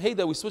got that hey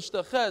that we switched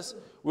to ches.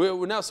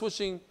 We're now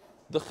switching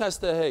the ches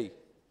to hey.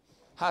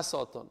 Has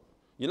soton.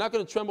 You're not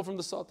going to tremble from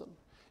the soton.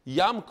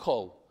 Yam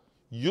kol.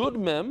 Yud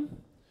mem.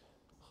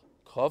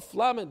 Kaf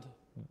lamed.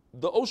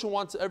 The ocean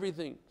wants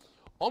everything.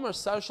 Omer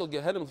sar shel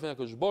gehenim l'fnei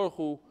HaKadosh Baruch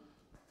Hu.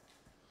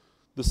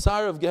 The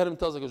sire of Geherim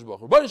tells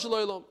HaKadosh Baruch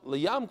Hu,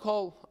 Liyam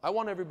kol, I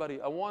want everybody.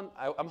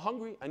 I'm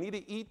hungry. I need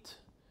to eat.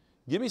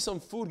 Give me some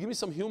food. Give me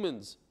some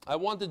humans. I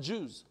want the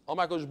Jews.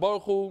 HaKadosh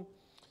Baruch Hu,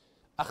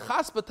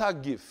 achas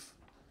b'tag gif.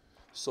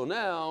 So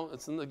now,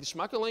 it's in the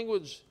Geshmaka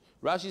language.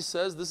 Rashi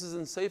says, this is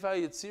in Sefer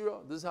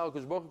Yetzirah. This is how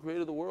HaKadosh Baruch Hu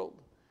created the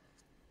world.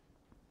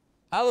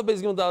 Aleph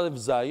Beis Gimel Daled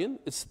Zayin.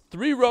 It's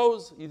 3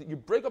 rows. You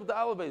break up the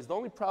Aleph Beis. The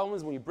only problem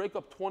is when you break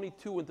up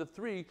 22 into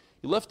 3,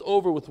 you're left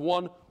over with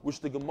one,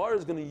 which the Gemara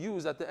is going to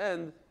use at the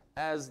end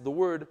as the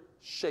word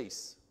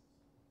Sheis.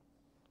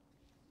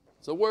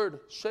 It's a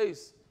word,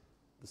 Sheis,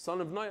 the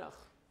son of Noach.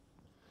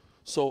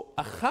 So,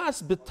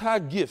 Achas B'ta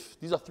Gif.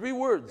 These are 3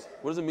 words.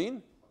 What does it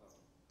mean?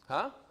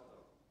 Huh?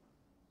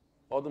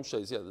 Adam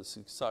Sheis. Yeah,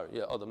 sorry.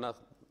 Yeah, Adam,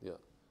 not, yeah.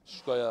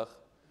 Shkoyach.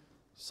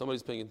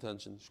 Somebody's paying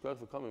attention. Shkoyach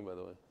for coming, by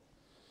the way.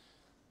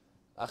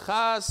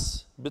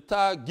 Achas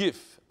B'ta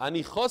Gif.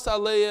 Anichos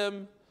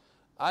Aleim.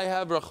 I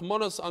have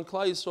Rachmanos on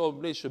Klal Yisrael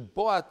Bnei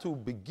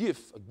Sheboatu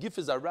Begif. A gif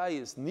is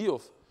arayis,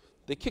 niyuf.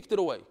 They kicked it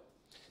away.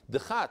 The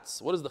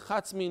chatz. What does the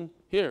chatz mean?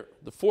 Here,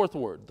 the 4th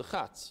word, the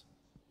chatz.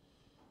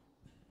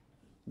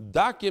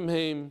 Dakim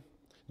heim,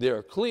 they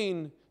are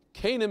clean.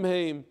 Kainim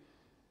heim,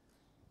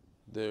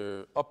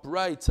 they're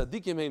upright.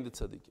 Tzadikim heim, the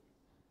tzadikim.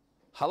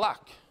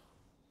 Halak,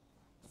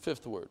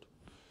 5th word.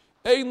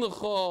 Ein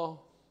lecha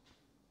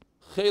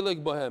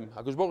chelek bohem.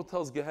 HaKadosh Baruch Hu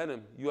tells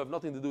Gehenim, you have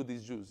nothing to do with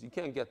these Jews. You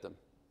can't get them.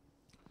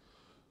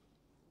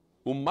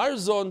 Umar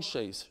zon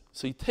sheis.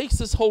 So he takes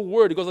this whole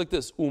word, he goes like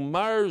this.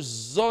 Umar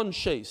zon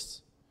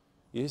sheis.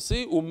 You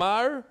see?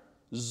 Umar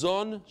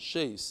zon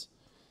sheis.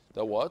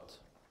 That what?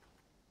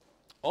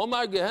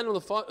 Omar Gehenim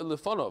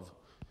lefanov.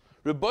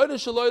 Rebbeinu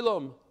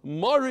Shalom,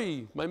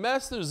 Mari, my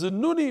master,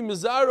 Zenuni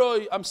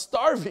Mizaroi, I'm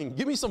starving.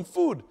 Give me some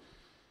food.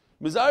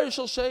 Mizaroi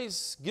Shal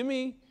Sheis, give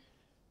me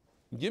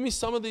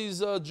some of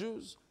these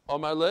Jews.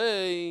 Omar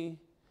Lei,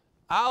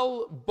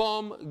 Al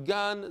Bam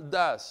Gan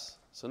Das.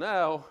 So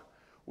now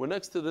we're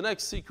next to the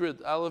next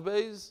secret Aleph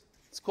Beis.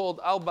 It's called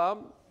Al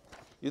Bam.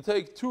 You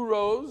take 2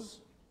 rows.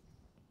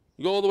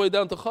 You go all the way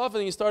down to Chaf,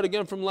 and you start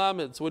again from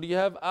Lamed. So what do you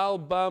have? Al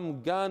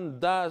Bam Gan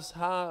Das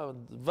Ha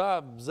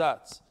Vav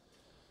Zatz.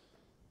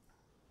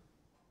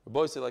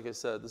 Boy, say, like I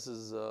said, this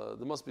is there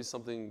must be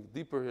something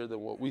deeper here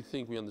than what we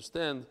think we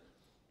understand.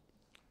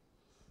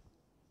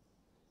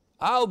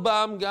 Al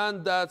Bam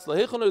Gan Das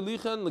Lahechon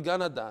Oilichan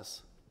Legan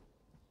Hadas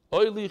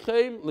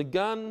Oilichem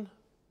Legan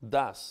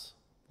Das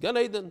Gan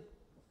Eden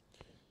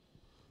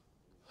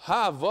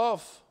Ha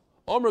Vav.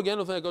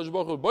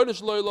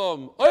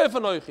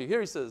 Here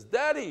he says,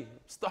 Daddy, I'm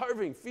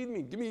starving, feed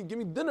me, give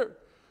me dinner.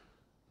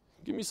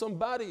 Give me some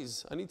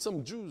bodies. I need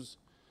some Jews.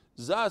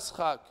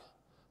 Zaschak,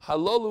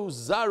 Halalu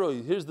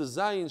Zaroi. Here's the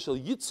Zayin, Shel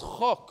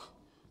Yitzchok,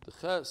 the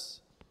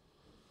Ches.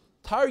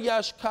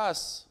 Taryash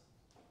Kas,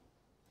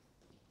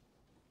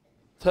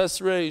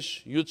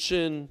 Tesreish,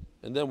 Yutshin,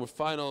 and then we're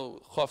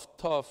final, Chof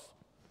Tov.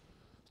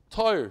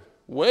 Toir,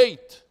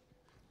 wait.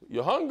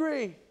 You're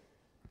hungry?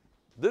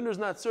 Dinner's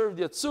not served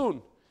yet,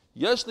 soon.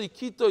 Yeshli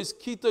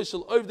kitois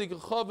shel oivdei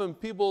kechavim,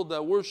 people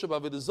that worship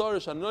Avodah Zarah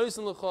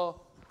shanoisen lecha,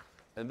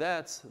 and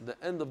that's the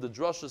end of the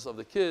drushes of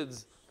the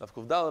kids of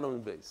Kuf Daled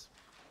Amud Beis.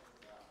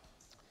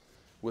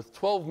 With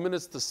 12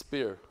 minutes to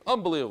spare,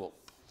 unbelievable.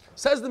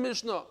 Says the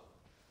Mishnah,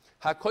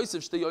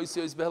 Hakoisiv shtei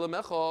yosyos behelem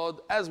echad.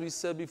 As we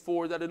said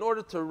before, that in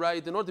order to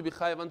be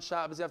chayav on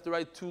Shabbos, you have to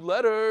write 2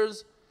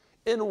 letters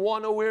in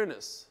one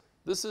awareness.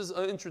 This is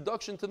an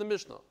introduction to the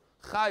Mishnah.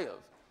 Chayav.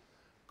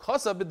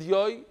 Chasa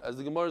b'dyoy, as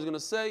the Gemara is going to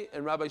say,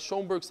 and Rabbi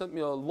Schoenberg sent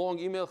me a long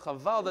email.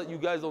 Chaval that you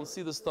guys don't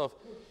see this stuff.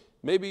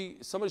 Maybe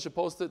somebody should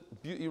post it.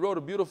 He wrote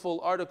a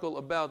beautiful article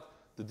about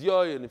the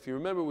dyoy, and if you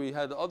remember, we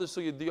had the other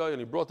sugya dyoy, and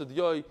he brought the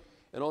dyoy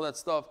and all that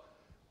stuff.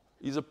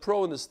 He's a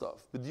pro in this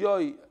stuff. The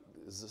dyoy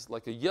is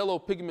like a yellow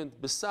pigment.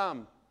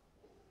 Besam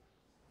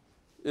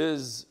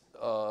is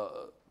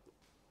dyoy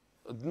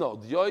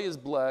is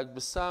black.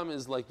 Besam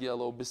is like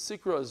yellow.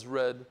 Besikra is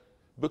red.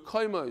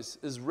 Bekoimos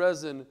is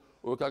resin.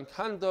 Or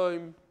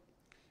kankandoim,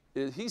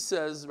 he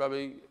says,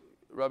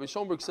 Rabbi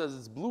Schoenberg says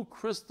it's blue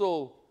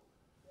crystal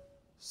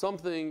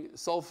something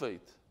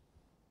sulfate.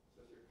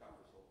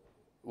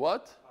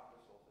 What?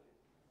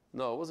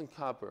 No, it wasn't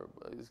copper.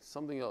 It's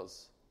something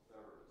else.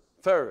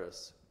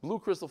 Ferrous. Blue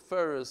crystal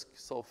ferrous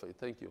sulfate.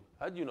 Thank you.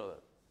 How do you know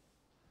that?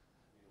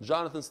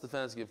 Jonathan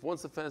Stefanski. If one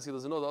Stefanski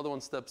doesn't know, the other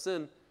one steps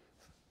in.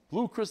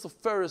 Blue crystal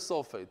ferrous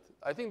sulfate.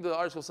 I think the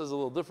article says it a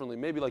little differently,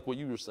 maybe like what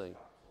you were saying.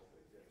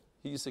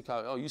 He used to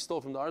copy. Oh, you stole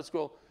from the art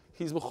scroll.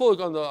 He's mechulik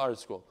on the art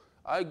scroll.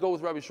 I go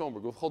with Rabbi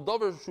Schoenberg. With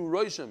Choldover Shu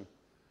Roishim,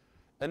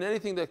 and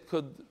anything that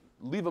could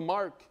leave a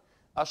mark.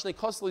 Ashnei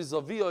Kosli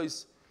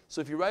Zaviyos.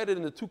 So if you write it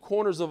in the 2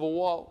 corners of a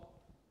wall,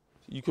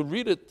 you could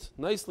read it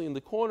nicely in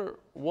the corner.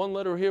 1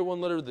 letter here, 1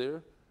 letter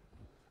there.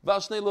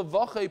 Vashnei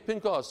Levachei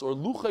Pinkas or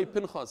Luchei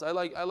Pinchas. I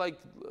like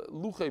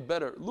Luchei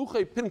better.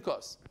 Luchei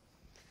Pinkas.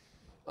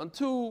 On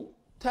 2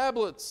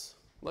 tablets.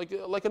 Like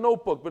a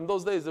notebook, but in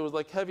those days there was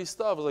like heavy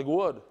stuff, it was like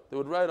wood. They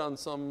would write on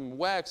some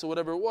wax or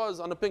whatever it was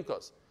on a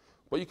pinkas.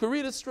 But you could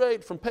read it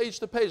straight from page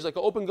to page, like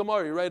an open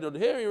Gemara. You write it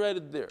here, you write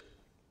it there.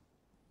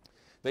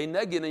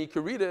 Veinegin, and you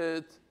could read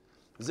it,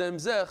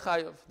 zemzeh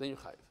chayav, then you're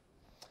chayav.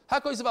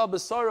 Hakoisav al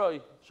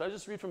besaroi. Should I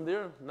just read from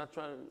there? I'm not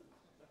trying to...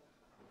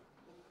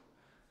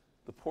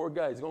 The poor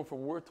guy, he's going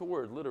from word to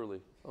word,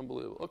 literally.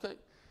 Unbelievable. Okay.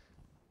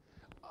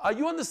 Are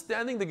you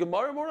understanding the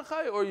Gemara,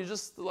 Mordechai, or are you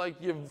just like,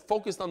 you're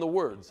focused on the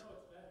words?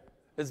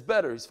 It's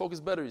better. He's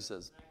focused better, he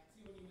says.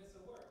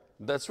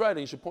 That's right, and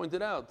you should point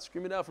it out.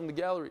 Scream it out from the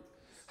gallery.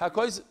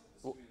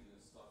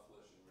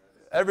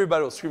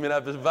 Everybody will scream it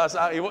out.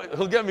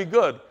 He'll get me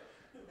good.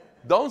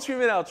 Don't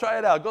scream it out. Try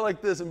it out. Go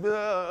like this and be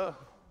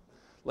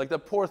like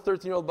that poor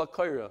 13-year-old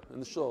Bakaira in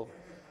the shul.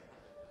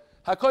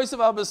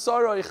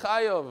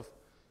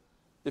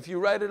 If you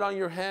write it on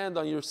your hand,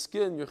 on your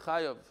skin, you're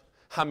chayav.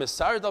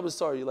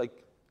 You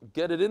like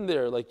get it in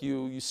there, like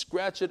you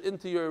scratch it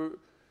into your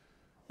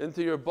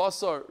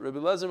basar. Rabbi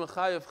Lezer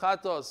mechayav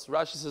chatos.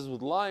 Rashi says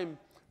with lime.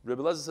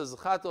 Rabbi Lezer says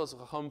chatos.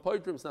 Chacham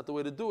poitrim. It's not the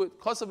way to do it.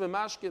 Kosav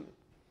emashkin.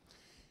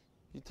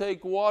 You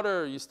take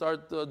water, you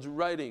start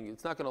writing.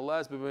 It's not going to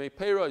last. But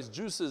peiros,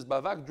 juices,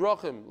 bavak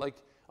drochim. Like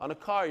on a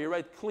car, you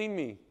write clean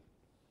me.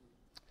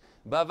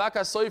 Bavak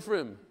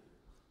hasoifrim.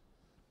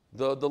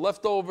 The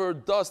leftover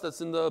dust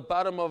that's in the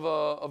bottom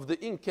of the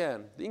ink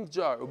can, the ink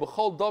jar.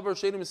 Ubechol davar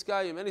sheinim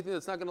iskayim. Anything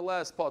that's not going to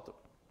last, potter.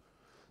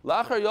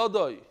 Lachar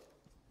yodoi.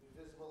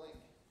 Invisible ink.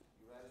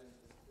 You write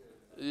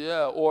it in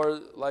Yeah, or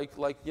like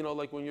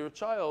when you're a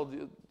child,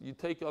 you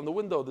take on the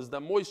window. There's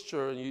that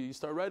moisture, and you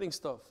start writing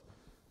stuff.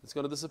 It's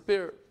going to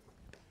disappear.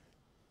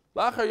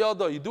 Lachar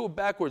yodoi. You do it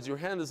backwards. Your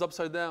hand is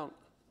upside down.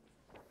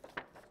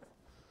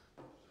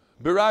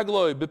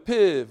 Biragloi,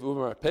 bepiv,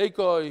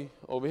 umarpekoi.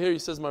 Over here he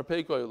says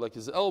marpekoi, like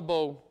his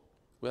elbow.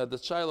 We had the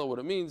shiloh, what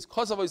it means.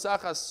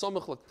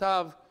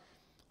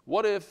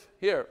 What if,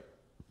 here,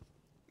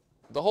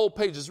 the whole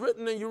page is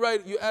written and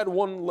you add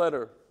one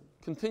letter.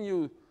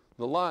 Continue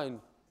the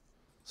line.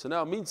 So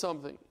now it means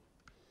something.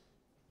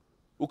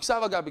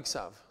 Uksav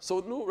agabiksav. So,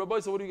 no, Rabbi,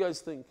 so what do you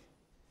guys think?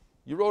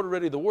 You wrote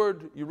already the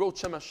word, you wrote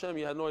Shem Hashem,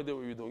 you had no idea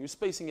what you were doing. You're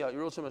spacing out, you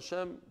wrote Shem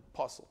Hashem,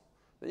 apostle.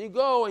 Then you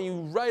go and you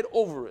write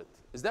over it.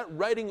 Is that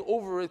writing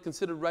over it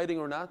considered writing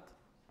or not?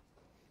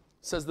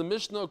 Says the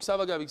Mishnah,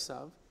 Uksav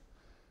agabiksav.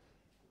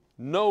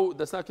 No,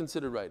 that's not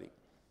considered writing.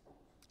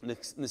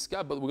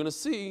 Niskav, but we're going to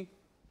see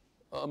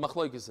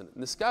machlokes in it.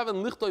 Niskav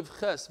and lichtov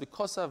ches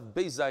v'kosav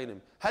beis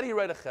zaynim. How do you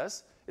write a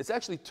ches? It's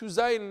actually 2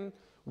 zayin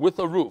with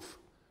a roof.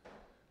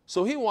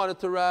 So he wanted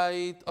to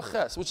write a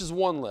ches, which is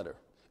 1 letter.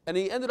 And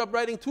he ended up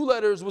writing 2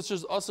 letters, which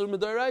is asur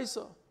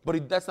midaraisa.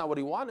 But that's not what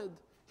he wanted.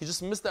 He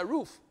just missed that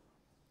roof.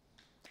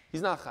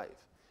 He's not chayiv.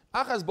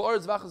 Achas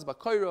ba'aretz v'achas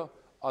b'koira,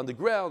 on the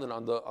ground and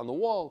on the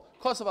wall.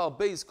 Kosav al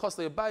beis,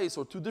 kosle bayis,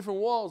 or 2 different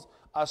walls.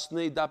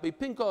 Ashnei dape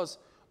pinkos,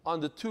 on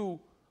the 2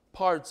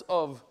 parts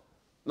of.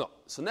 No.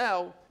 So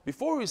now,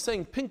 before we were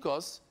saying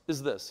pinkos,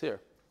 is this here.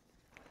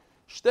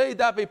 Shtei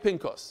dape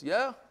pinkos.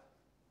 Yeah.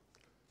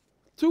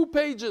 2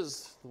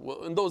 pages.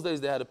 Well, in those days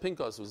they had a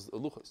pinkos, it was a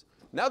luchos.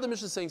 Now the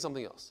Mishnah is saying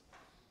something else.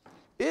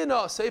 In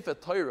a Sefer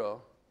Torah,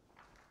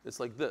 it's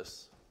like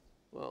this.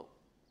 Well,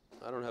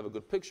 I don't have a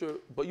good picture,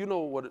 but you know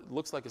what it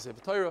looks like a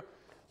Sefer Torah.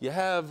 You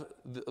have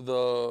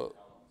the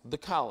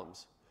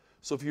columns.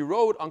 So if you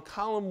wrote on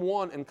column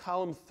 1 and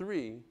column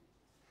 3,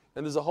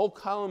 and there's a whole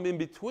column in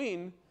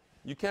between,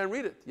 you can't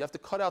read it. You have to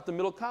cut out the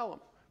middle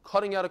column.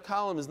 Cutting out a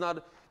column is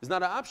not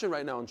an option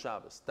right now on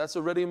Shabbos. That's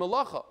already a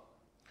malacha.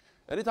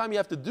 Anytime you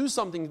have to do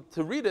something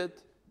to read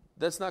it,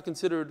 that's not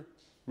considered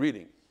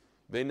reading.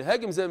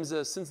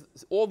 Since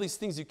all these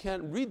things you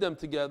can't read them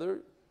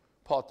together,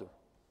 potter.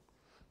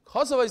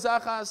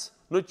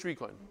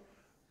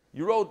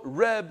 You wrote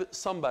Reb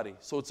somebody,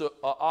 so it's a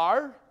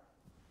R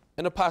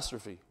and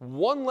apostrophe,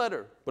 1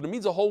 letter, but it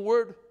means a whole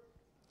word.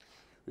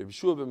 There's a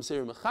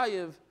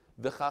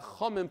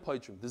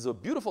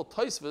beautiful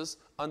Tosfos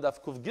on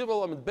Daf Kuf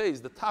Gimel Amud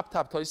Beis, the top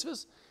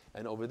Tosfos,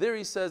 and over there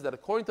he says that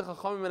according to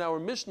Chachamim in our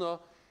Mishnah,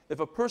 if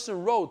a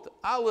person wrote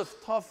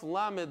Aleph, Taf,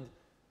 Lamed,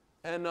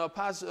 and Im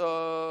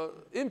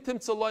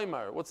Timtza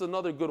Loimar, what's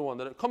another good one?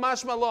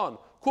 Kamash Malon,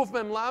 Kuf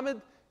Mem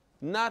Lamed,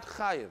 not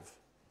Chayiv.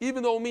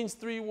 Even though it means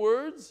 3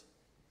 words,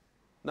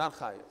 not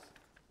Chayiv.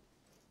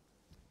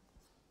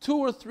 2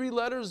 or 3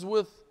 letters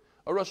with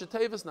a Rosh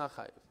Tevis, not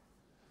Chayiv.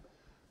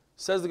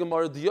 Says the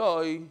Gemara,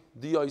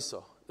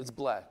 Diyoisa, it's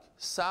black.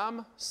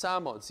 Sam,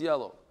 Sama, it's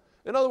yellow.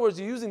 In other words,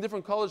 you're using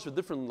different colors for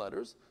different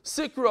letters.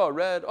 Sikra,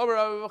 red.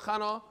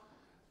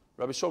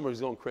 Rabbi Shomer is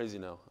going crazy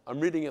now. I'm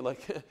reading it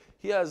like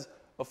he has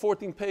a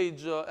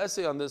 14-page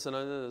essay on this,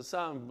 and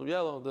Sam,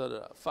 yellow,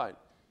 fine.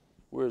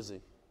 Where is he?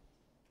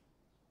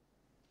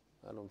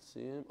 I don't see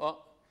him. Oh,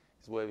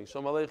 he's waving.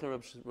 Shalom Aleichem,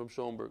 Reb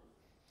Schoenberg.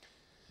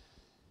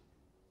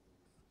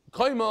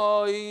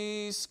 Kaima.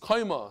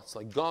 It's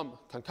like gum.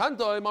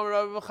 Kankantoi, Mama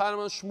Rabbi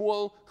Chanama,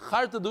 Shmuel,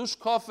 Chartadush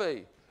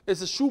Kafe.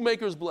 It's a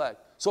shoemaker's black.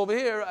 So over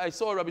here, I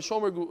saw Rabbi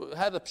Schoenberg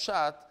had a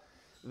pshat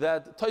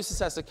that Tosfos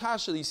has a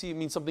kasha. You see, it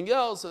means something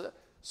else.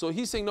 So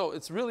he's saying, no,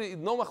 it's really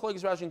no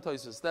machlokes Rashi and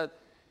Tosfos. That,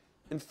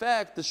 in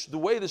fact, the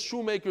way the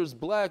shoemaker's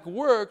black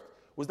worked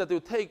was that they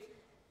would take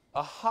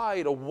a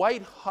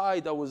white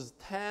hide that was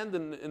tanned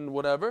and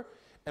whatever,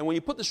 and when you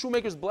put the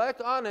shoemaker's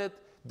black on it,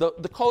 the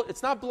color,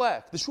 it's not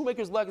black. The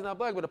shoemaker's black is not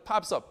black, but it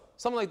pops up.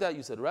 Something like that,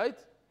 you said, right?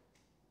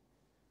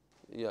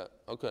 Yeah,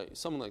 okay,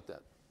 something like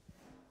that.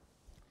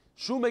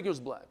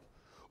 Shoemaker's black.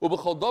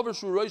 Ubechol davar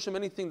shu roishim,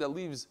 anything that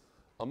leaves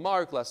a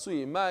mark,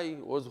 lasui mai,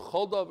 or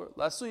bechol davar,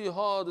 lasui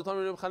ha, the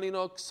Talmud Reb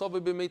Chanina, ksove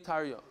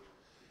b'meitarya.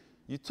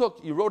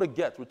 You wrote a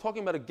get. We're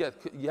talking about a get.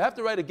 You have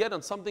to write a get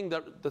on something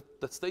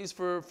that stays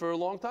for a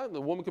long time. The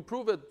woman could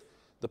prove it.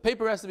 The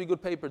paper has to be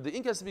good paper. The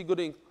ink has to be good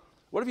ink.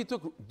 What if you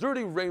took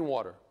dirty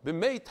rainwater?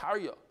 B'mei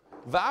tarya,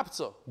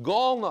 v'apza,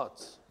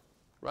 gallnuts.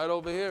 Right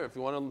over here, if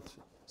you want to,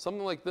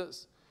 something like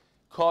this.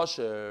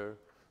 Kosher.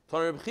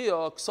 Taner Reb Chia,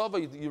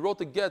 ksava, you wrote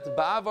the get,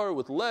 ba'avar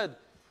with lead,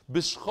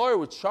 b'shchar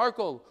with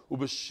charcoal,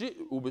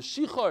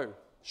 u'b'shichar,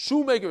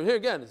 shoemaker, here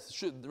again,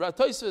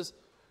 Ratoises,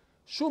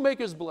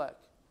 shoemaker's black.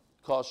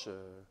 Kosher.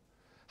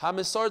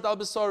 Hamisart al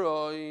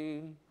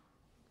b'saroi.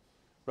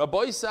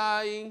 Rabbi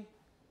Sai,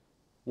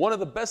 one of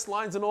the best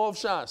lines in all of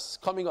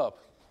Shas, coming up.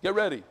 Get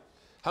ready.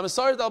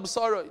 Hamisart al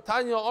b'saroi.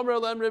 Tanya Omer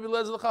Lem Rebbe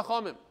Lezer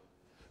l'chachamim.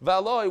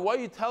 V'aloi, why are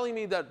you telling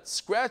me that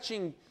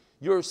scratching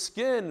your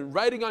skin,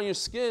 writing on your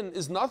skin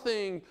is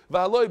nothing?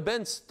 V'aloi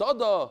ben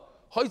stada,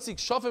 hoitzik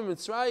shofim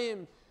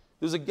mitzrayim.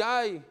 There's a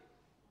guy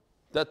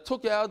that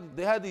took out,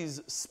 they had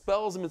these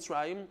spells in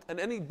Mitzrayim, and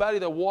anybody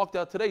that walked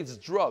out today, it's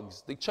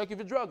drugs. They check you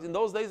for drugs. In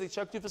those days, they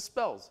checked you for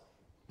spells.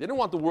 They didn't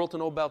want the world to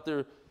know about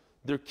their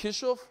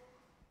kishuf,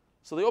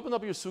 so they opened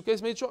up your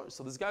suitcase, made sure.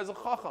 So this guy's a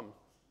chacham.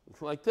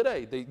 Like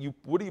today,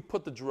 where do you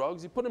put the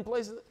drugs? You put in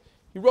places.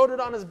 He wrote it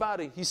on his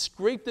body. He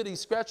scraped it, he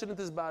scratched it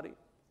into his body.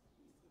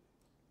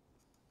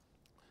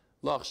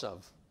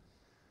 Lachshav.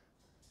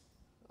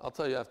 I'll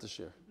tell you after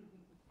share.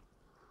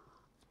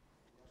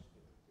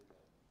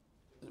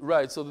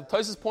 Right, so the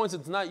Taisus points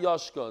it's not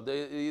Yashka.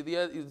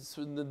 It's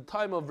in the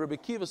time of Rebbe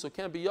Kiva, so it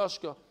can't be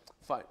Yashka.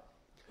 Fine.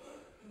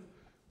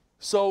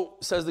 So,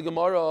 says the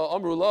Gemara,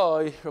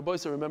 Amrullah, Rabbi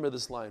said, remember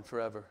this line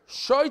forever.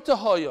 Shoita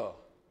hoya.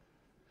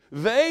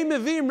 Vei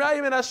mevim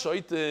rayim en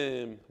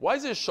ha-shoitim. Why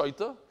is it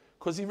shoita?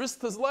 Because he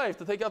risked his life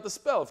to take out the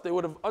spell. If they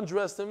would have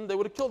undressed him, they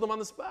would have killed him on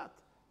the spot.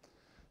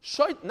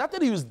 Shoit, not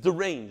that he was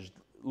deranged.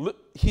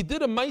 He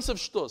did a mice of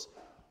shtus.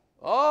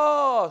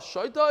 Oh,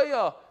 shoita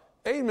hoya.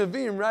 Ein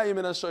mevim rayim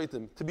en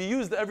ha-shoitim. To be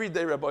used every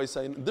day, Rabbi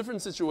say, in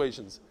different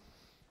situations.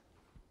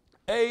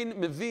 Ein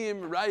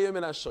mevim rayim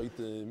en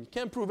ha-shoitim. You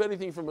can't prove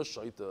anything from a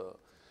shoita.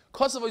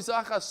 Kosav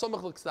oisachas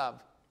somach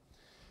l'ksav.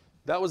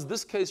 That was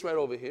this case right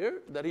over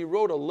here, that he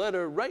wrote a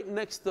letter right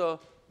next to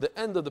the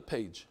end of the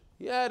page.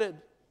 He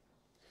added,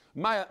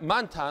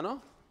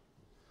 Mantana.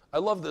 I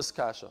love this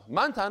kasha.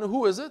 Mantana,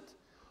 who is it?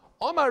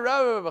 Omar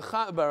Rav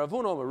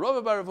Baravuna, Omar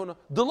Rav Baravuna.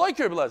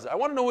 Deloiker Rebbe Lezer. I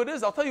want to know who it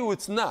is. I'll tell you who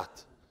it's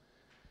not.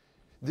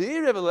 The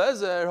Rebbe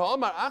Lezer,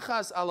 Omar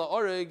Achas ala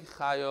Oreg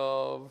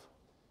Chayav.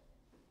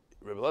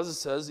 Rebbe Lezer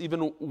says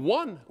even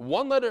one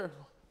letter.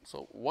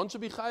 So one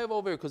should be Chayav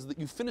over here because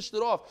you finished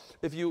it off.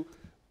 If you,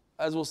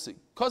 as we'll see,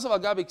 Kosav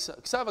agabi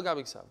ksav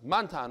agabi ksav.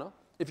 Mantana.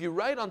 If you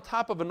write on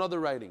top of another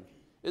writing,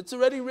 it's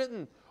already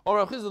written.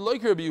 Omar Achiz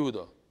Deloiker Rebbe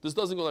Yehuda. This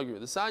doesn't go like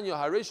this. The Sanya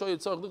Harei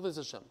Shoyet Tzarech Lichlis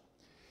Hashem.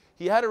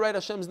 He had to write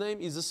Hashem's name.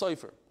 He's a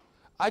cipher.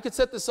 I could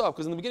set this up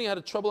because in the beginning I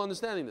had trouble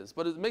understanding this,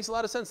 but it makes a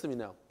lot of sense to me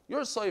now.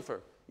 You're a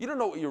cipher. You don't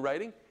know what you're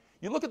writing.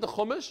 You look at the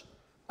Chumash.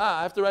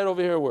 I have to write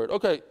over here a word.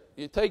 Okay,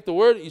 you take the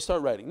word, you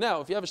start writing. Now,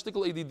 if you have a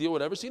shtickle ADD or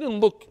whatever, so you didn't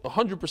look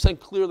 100%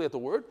 clearly at the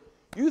word,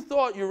 you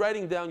thought you're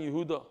writing down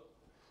Yehuda.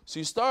 So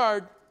you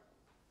start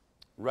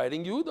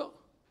writing Yehuda.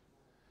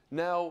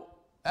 Now,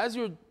 as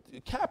you're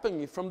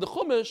capping from the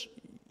Chumash,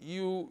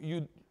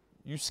 you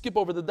skip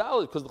over the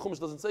Dalet because the Chumash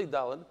doesn't say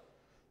Dalet.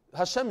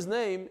 Hashem's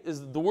name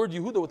is the word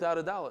Yehuda without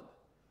a Dalet.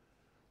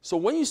 So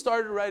when you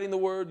started writing the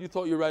word, you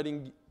thought you were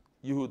writing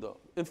Yehuda.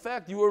 In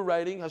fact, you were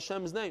writing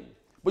Hashem's name,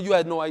 but you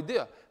had no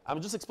idea. I'm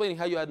just explaining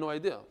how you had no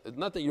idea. It's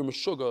not that you're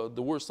Meshuggah,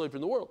 the worst cipher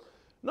in the world.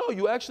 No,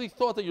 you actually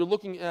thought that you're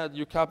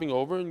copying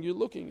over and you're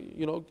looking,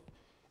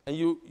 and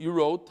you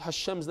wrote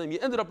Hashem's name. You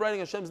ended up writing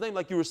Hashem's name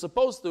like you were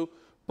supposed to,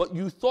 but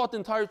you thought the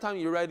entire time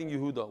you were writing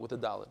Yehuda with a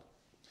Dalet.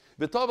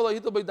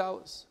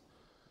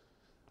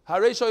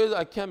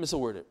 I can't miss a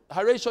word here.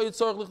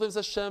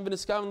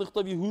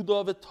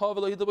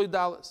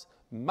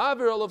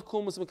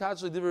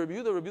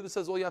 Rebuda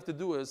says all you have to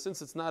do is, since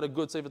it's not a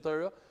good Sefer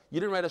Torah, you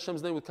didn't write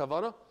Hashem's name with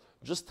Kavana,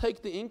 just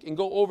take the ink and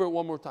go over it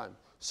one more time.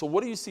 So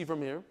what do you see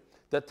from here?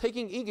 That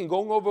taking ink and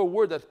going over a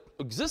word that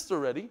exists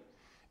already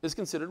is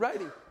considered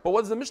writing. But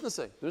what does the Mishnah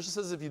say? The Mishnah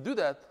says if you do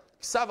that,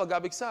 Ksav al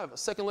gabi ksav, a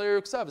second layer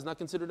of ksav is not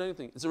considered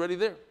anything. It's already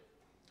there.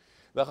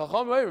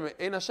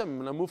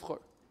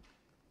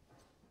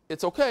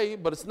 It's okay,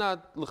 but it's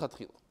not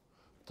l'chatchila.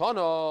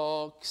 Tana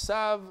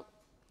ksav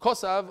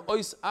kosav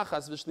ois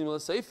achas v'shnim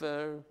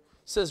l'sefer,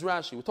 says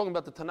Rashi. We're talking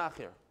about the Tanakh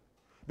here,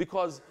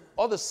 because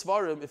other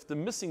svarim, if they're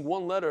missing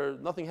one letter,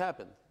 nothing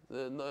happened.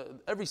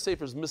 Every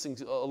sefer is missing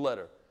a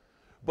letter,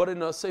 but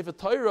in a Sefer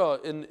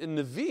Torah, in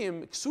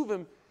Nevi'im,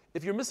 Ksuvim,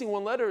 if you're missing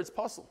one letter, it's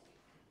puzzle.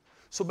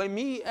 So by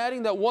me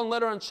adding that one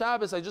letter on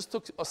Shabbos, I just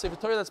took a Sefer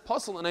Torah that's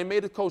puzzle and I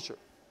made it kosher.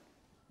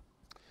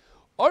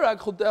 I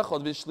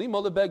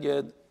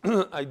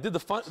did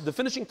the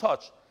finishing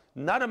touch,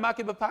 not a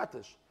makeh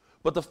b'patish,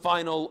 but the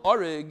final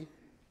orig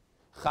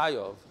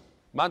chayav.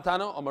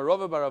 Mantana Amar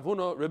Rava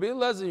Baravuna Rebbe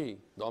Lezer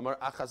the Amar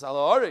Achas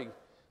ala orig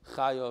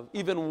chayav.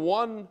 Even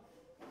one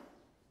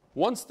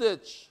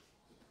stitch,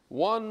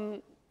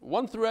 one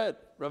thread.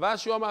 Rav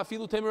Ashi Amar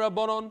Afilu Temer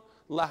Rabbanon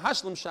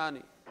lahashlim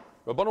shani.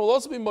 Rabbanan will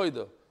also be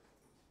moida.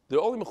 They're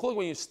only mechulek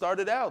when you start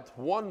it out.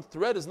 One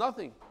thread is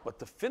nothing. But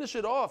to finish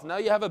it off, now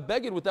you have a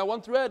beged with that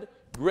one thread.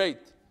 Great.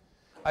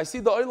 I see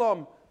the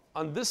olam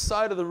on this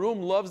side of the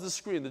room loves the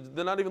screen.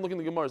 They're not even looking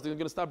at the Gemaras. They're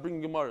going to stop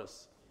bringing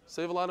Gemaras.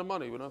 Save a lot of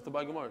money. We don't have to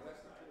buy Gemaras.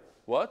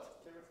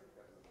 What?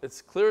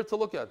 It's clearer to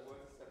look at.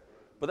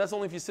 But that's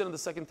only if you sit on the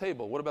second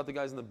table. What about the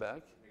guys in the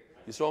back?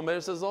 Yisrael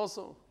Meir says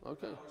also.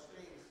 Okay.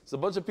 It's a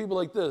bunch of people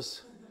like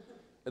this.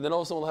 And then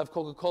also we'll have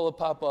Coca-Cola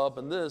pop up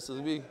and this.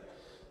 It'll be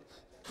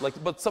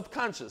but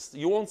subconscious.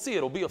 You won't see it.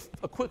 It'll be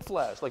a quick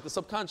flash, like the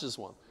subconscious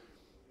one.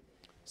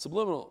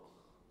 Subliminal.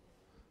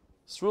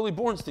 It's really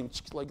Bornstein,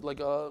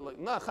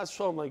 not Chas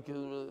Shalom, like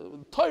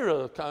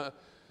Torah kind of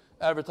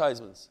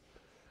advertisements.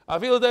 I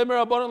feel that Meir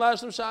Rabbanan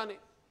Lashim Shani.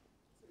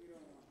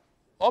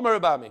 Omer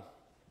Abami.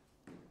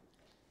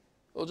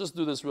 We'll just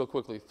do this real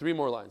quickly. 3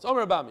 more lines.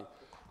 Omer Abami.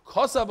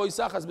 Kosav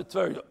Oisachas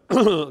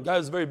B'Tveria. Guy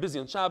was very busy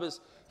on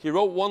Shabbos. He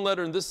wrote one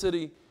letter in this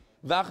city.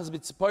 Vachas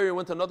B'Tzipayir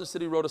went to another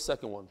city, wrote a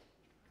second one.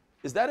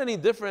 Is that any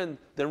different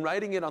than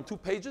writing it on 2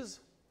 pages?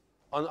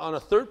 On a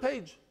 3rd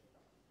page?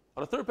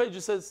 On a 3rd page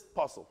it says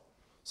apostle.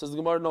 Says the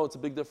Gemara, no, it's a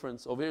big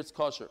difference. Over here it's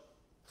kosher.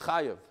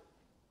 Chayev.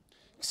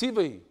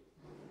 Ksivahi.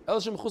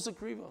 Elshim Chusik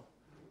Kriva.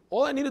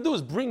 All I need to do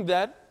is bring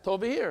that to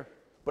over here.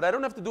 But I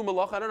don't have to do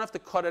malacha. I don't have to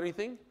cut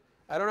anything.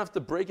 I don't have to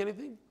break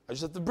anything. I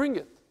just have to bring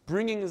it.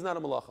 Bringing is not a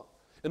malacha.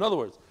 In other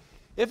words,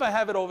 if I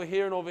have it over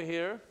here and over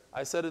here,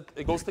 I said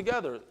it goes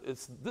together.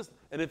 It's this.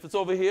 And if it's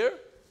over here,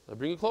 I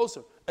bring it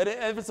closer. And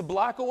if it's a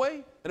block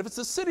away, and if it's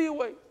a city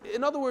away.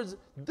 In other words,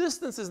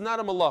 distance is not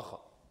a malacha.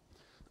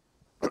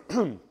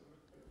 If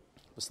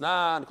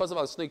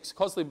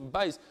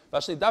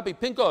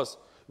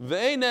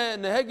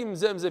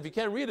you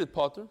can't read it,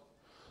 Potter.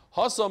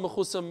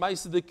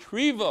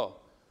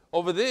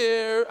 Over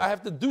there, I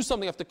have to do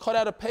something. I have to cut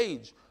out a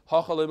page.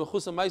 I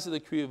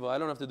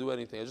don't have to do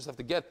anything. I just have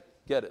to get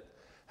it.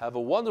 Have a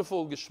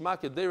wonderful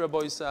Geschmack Day, Rabbi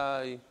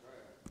Isai.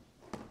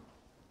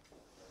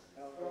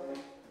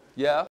 Yeah.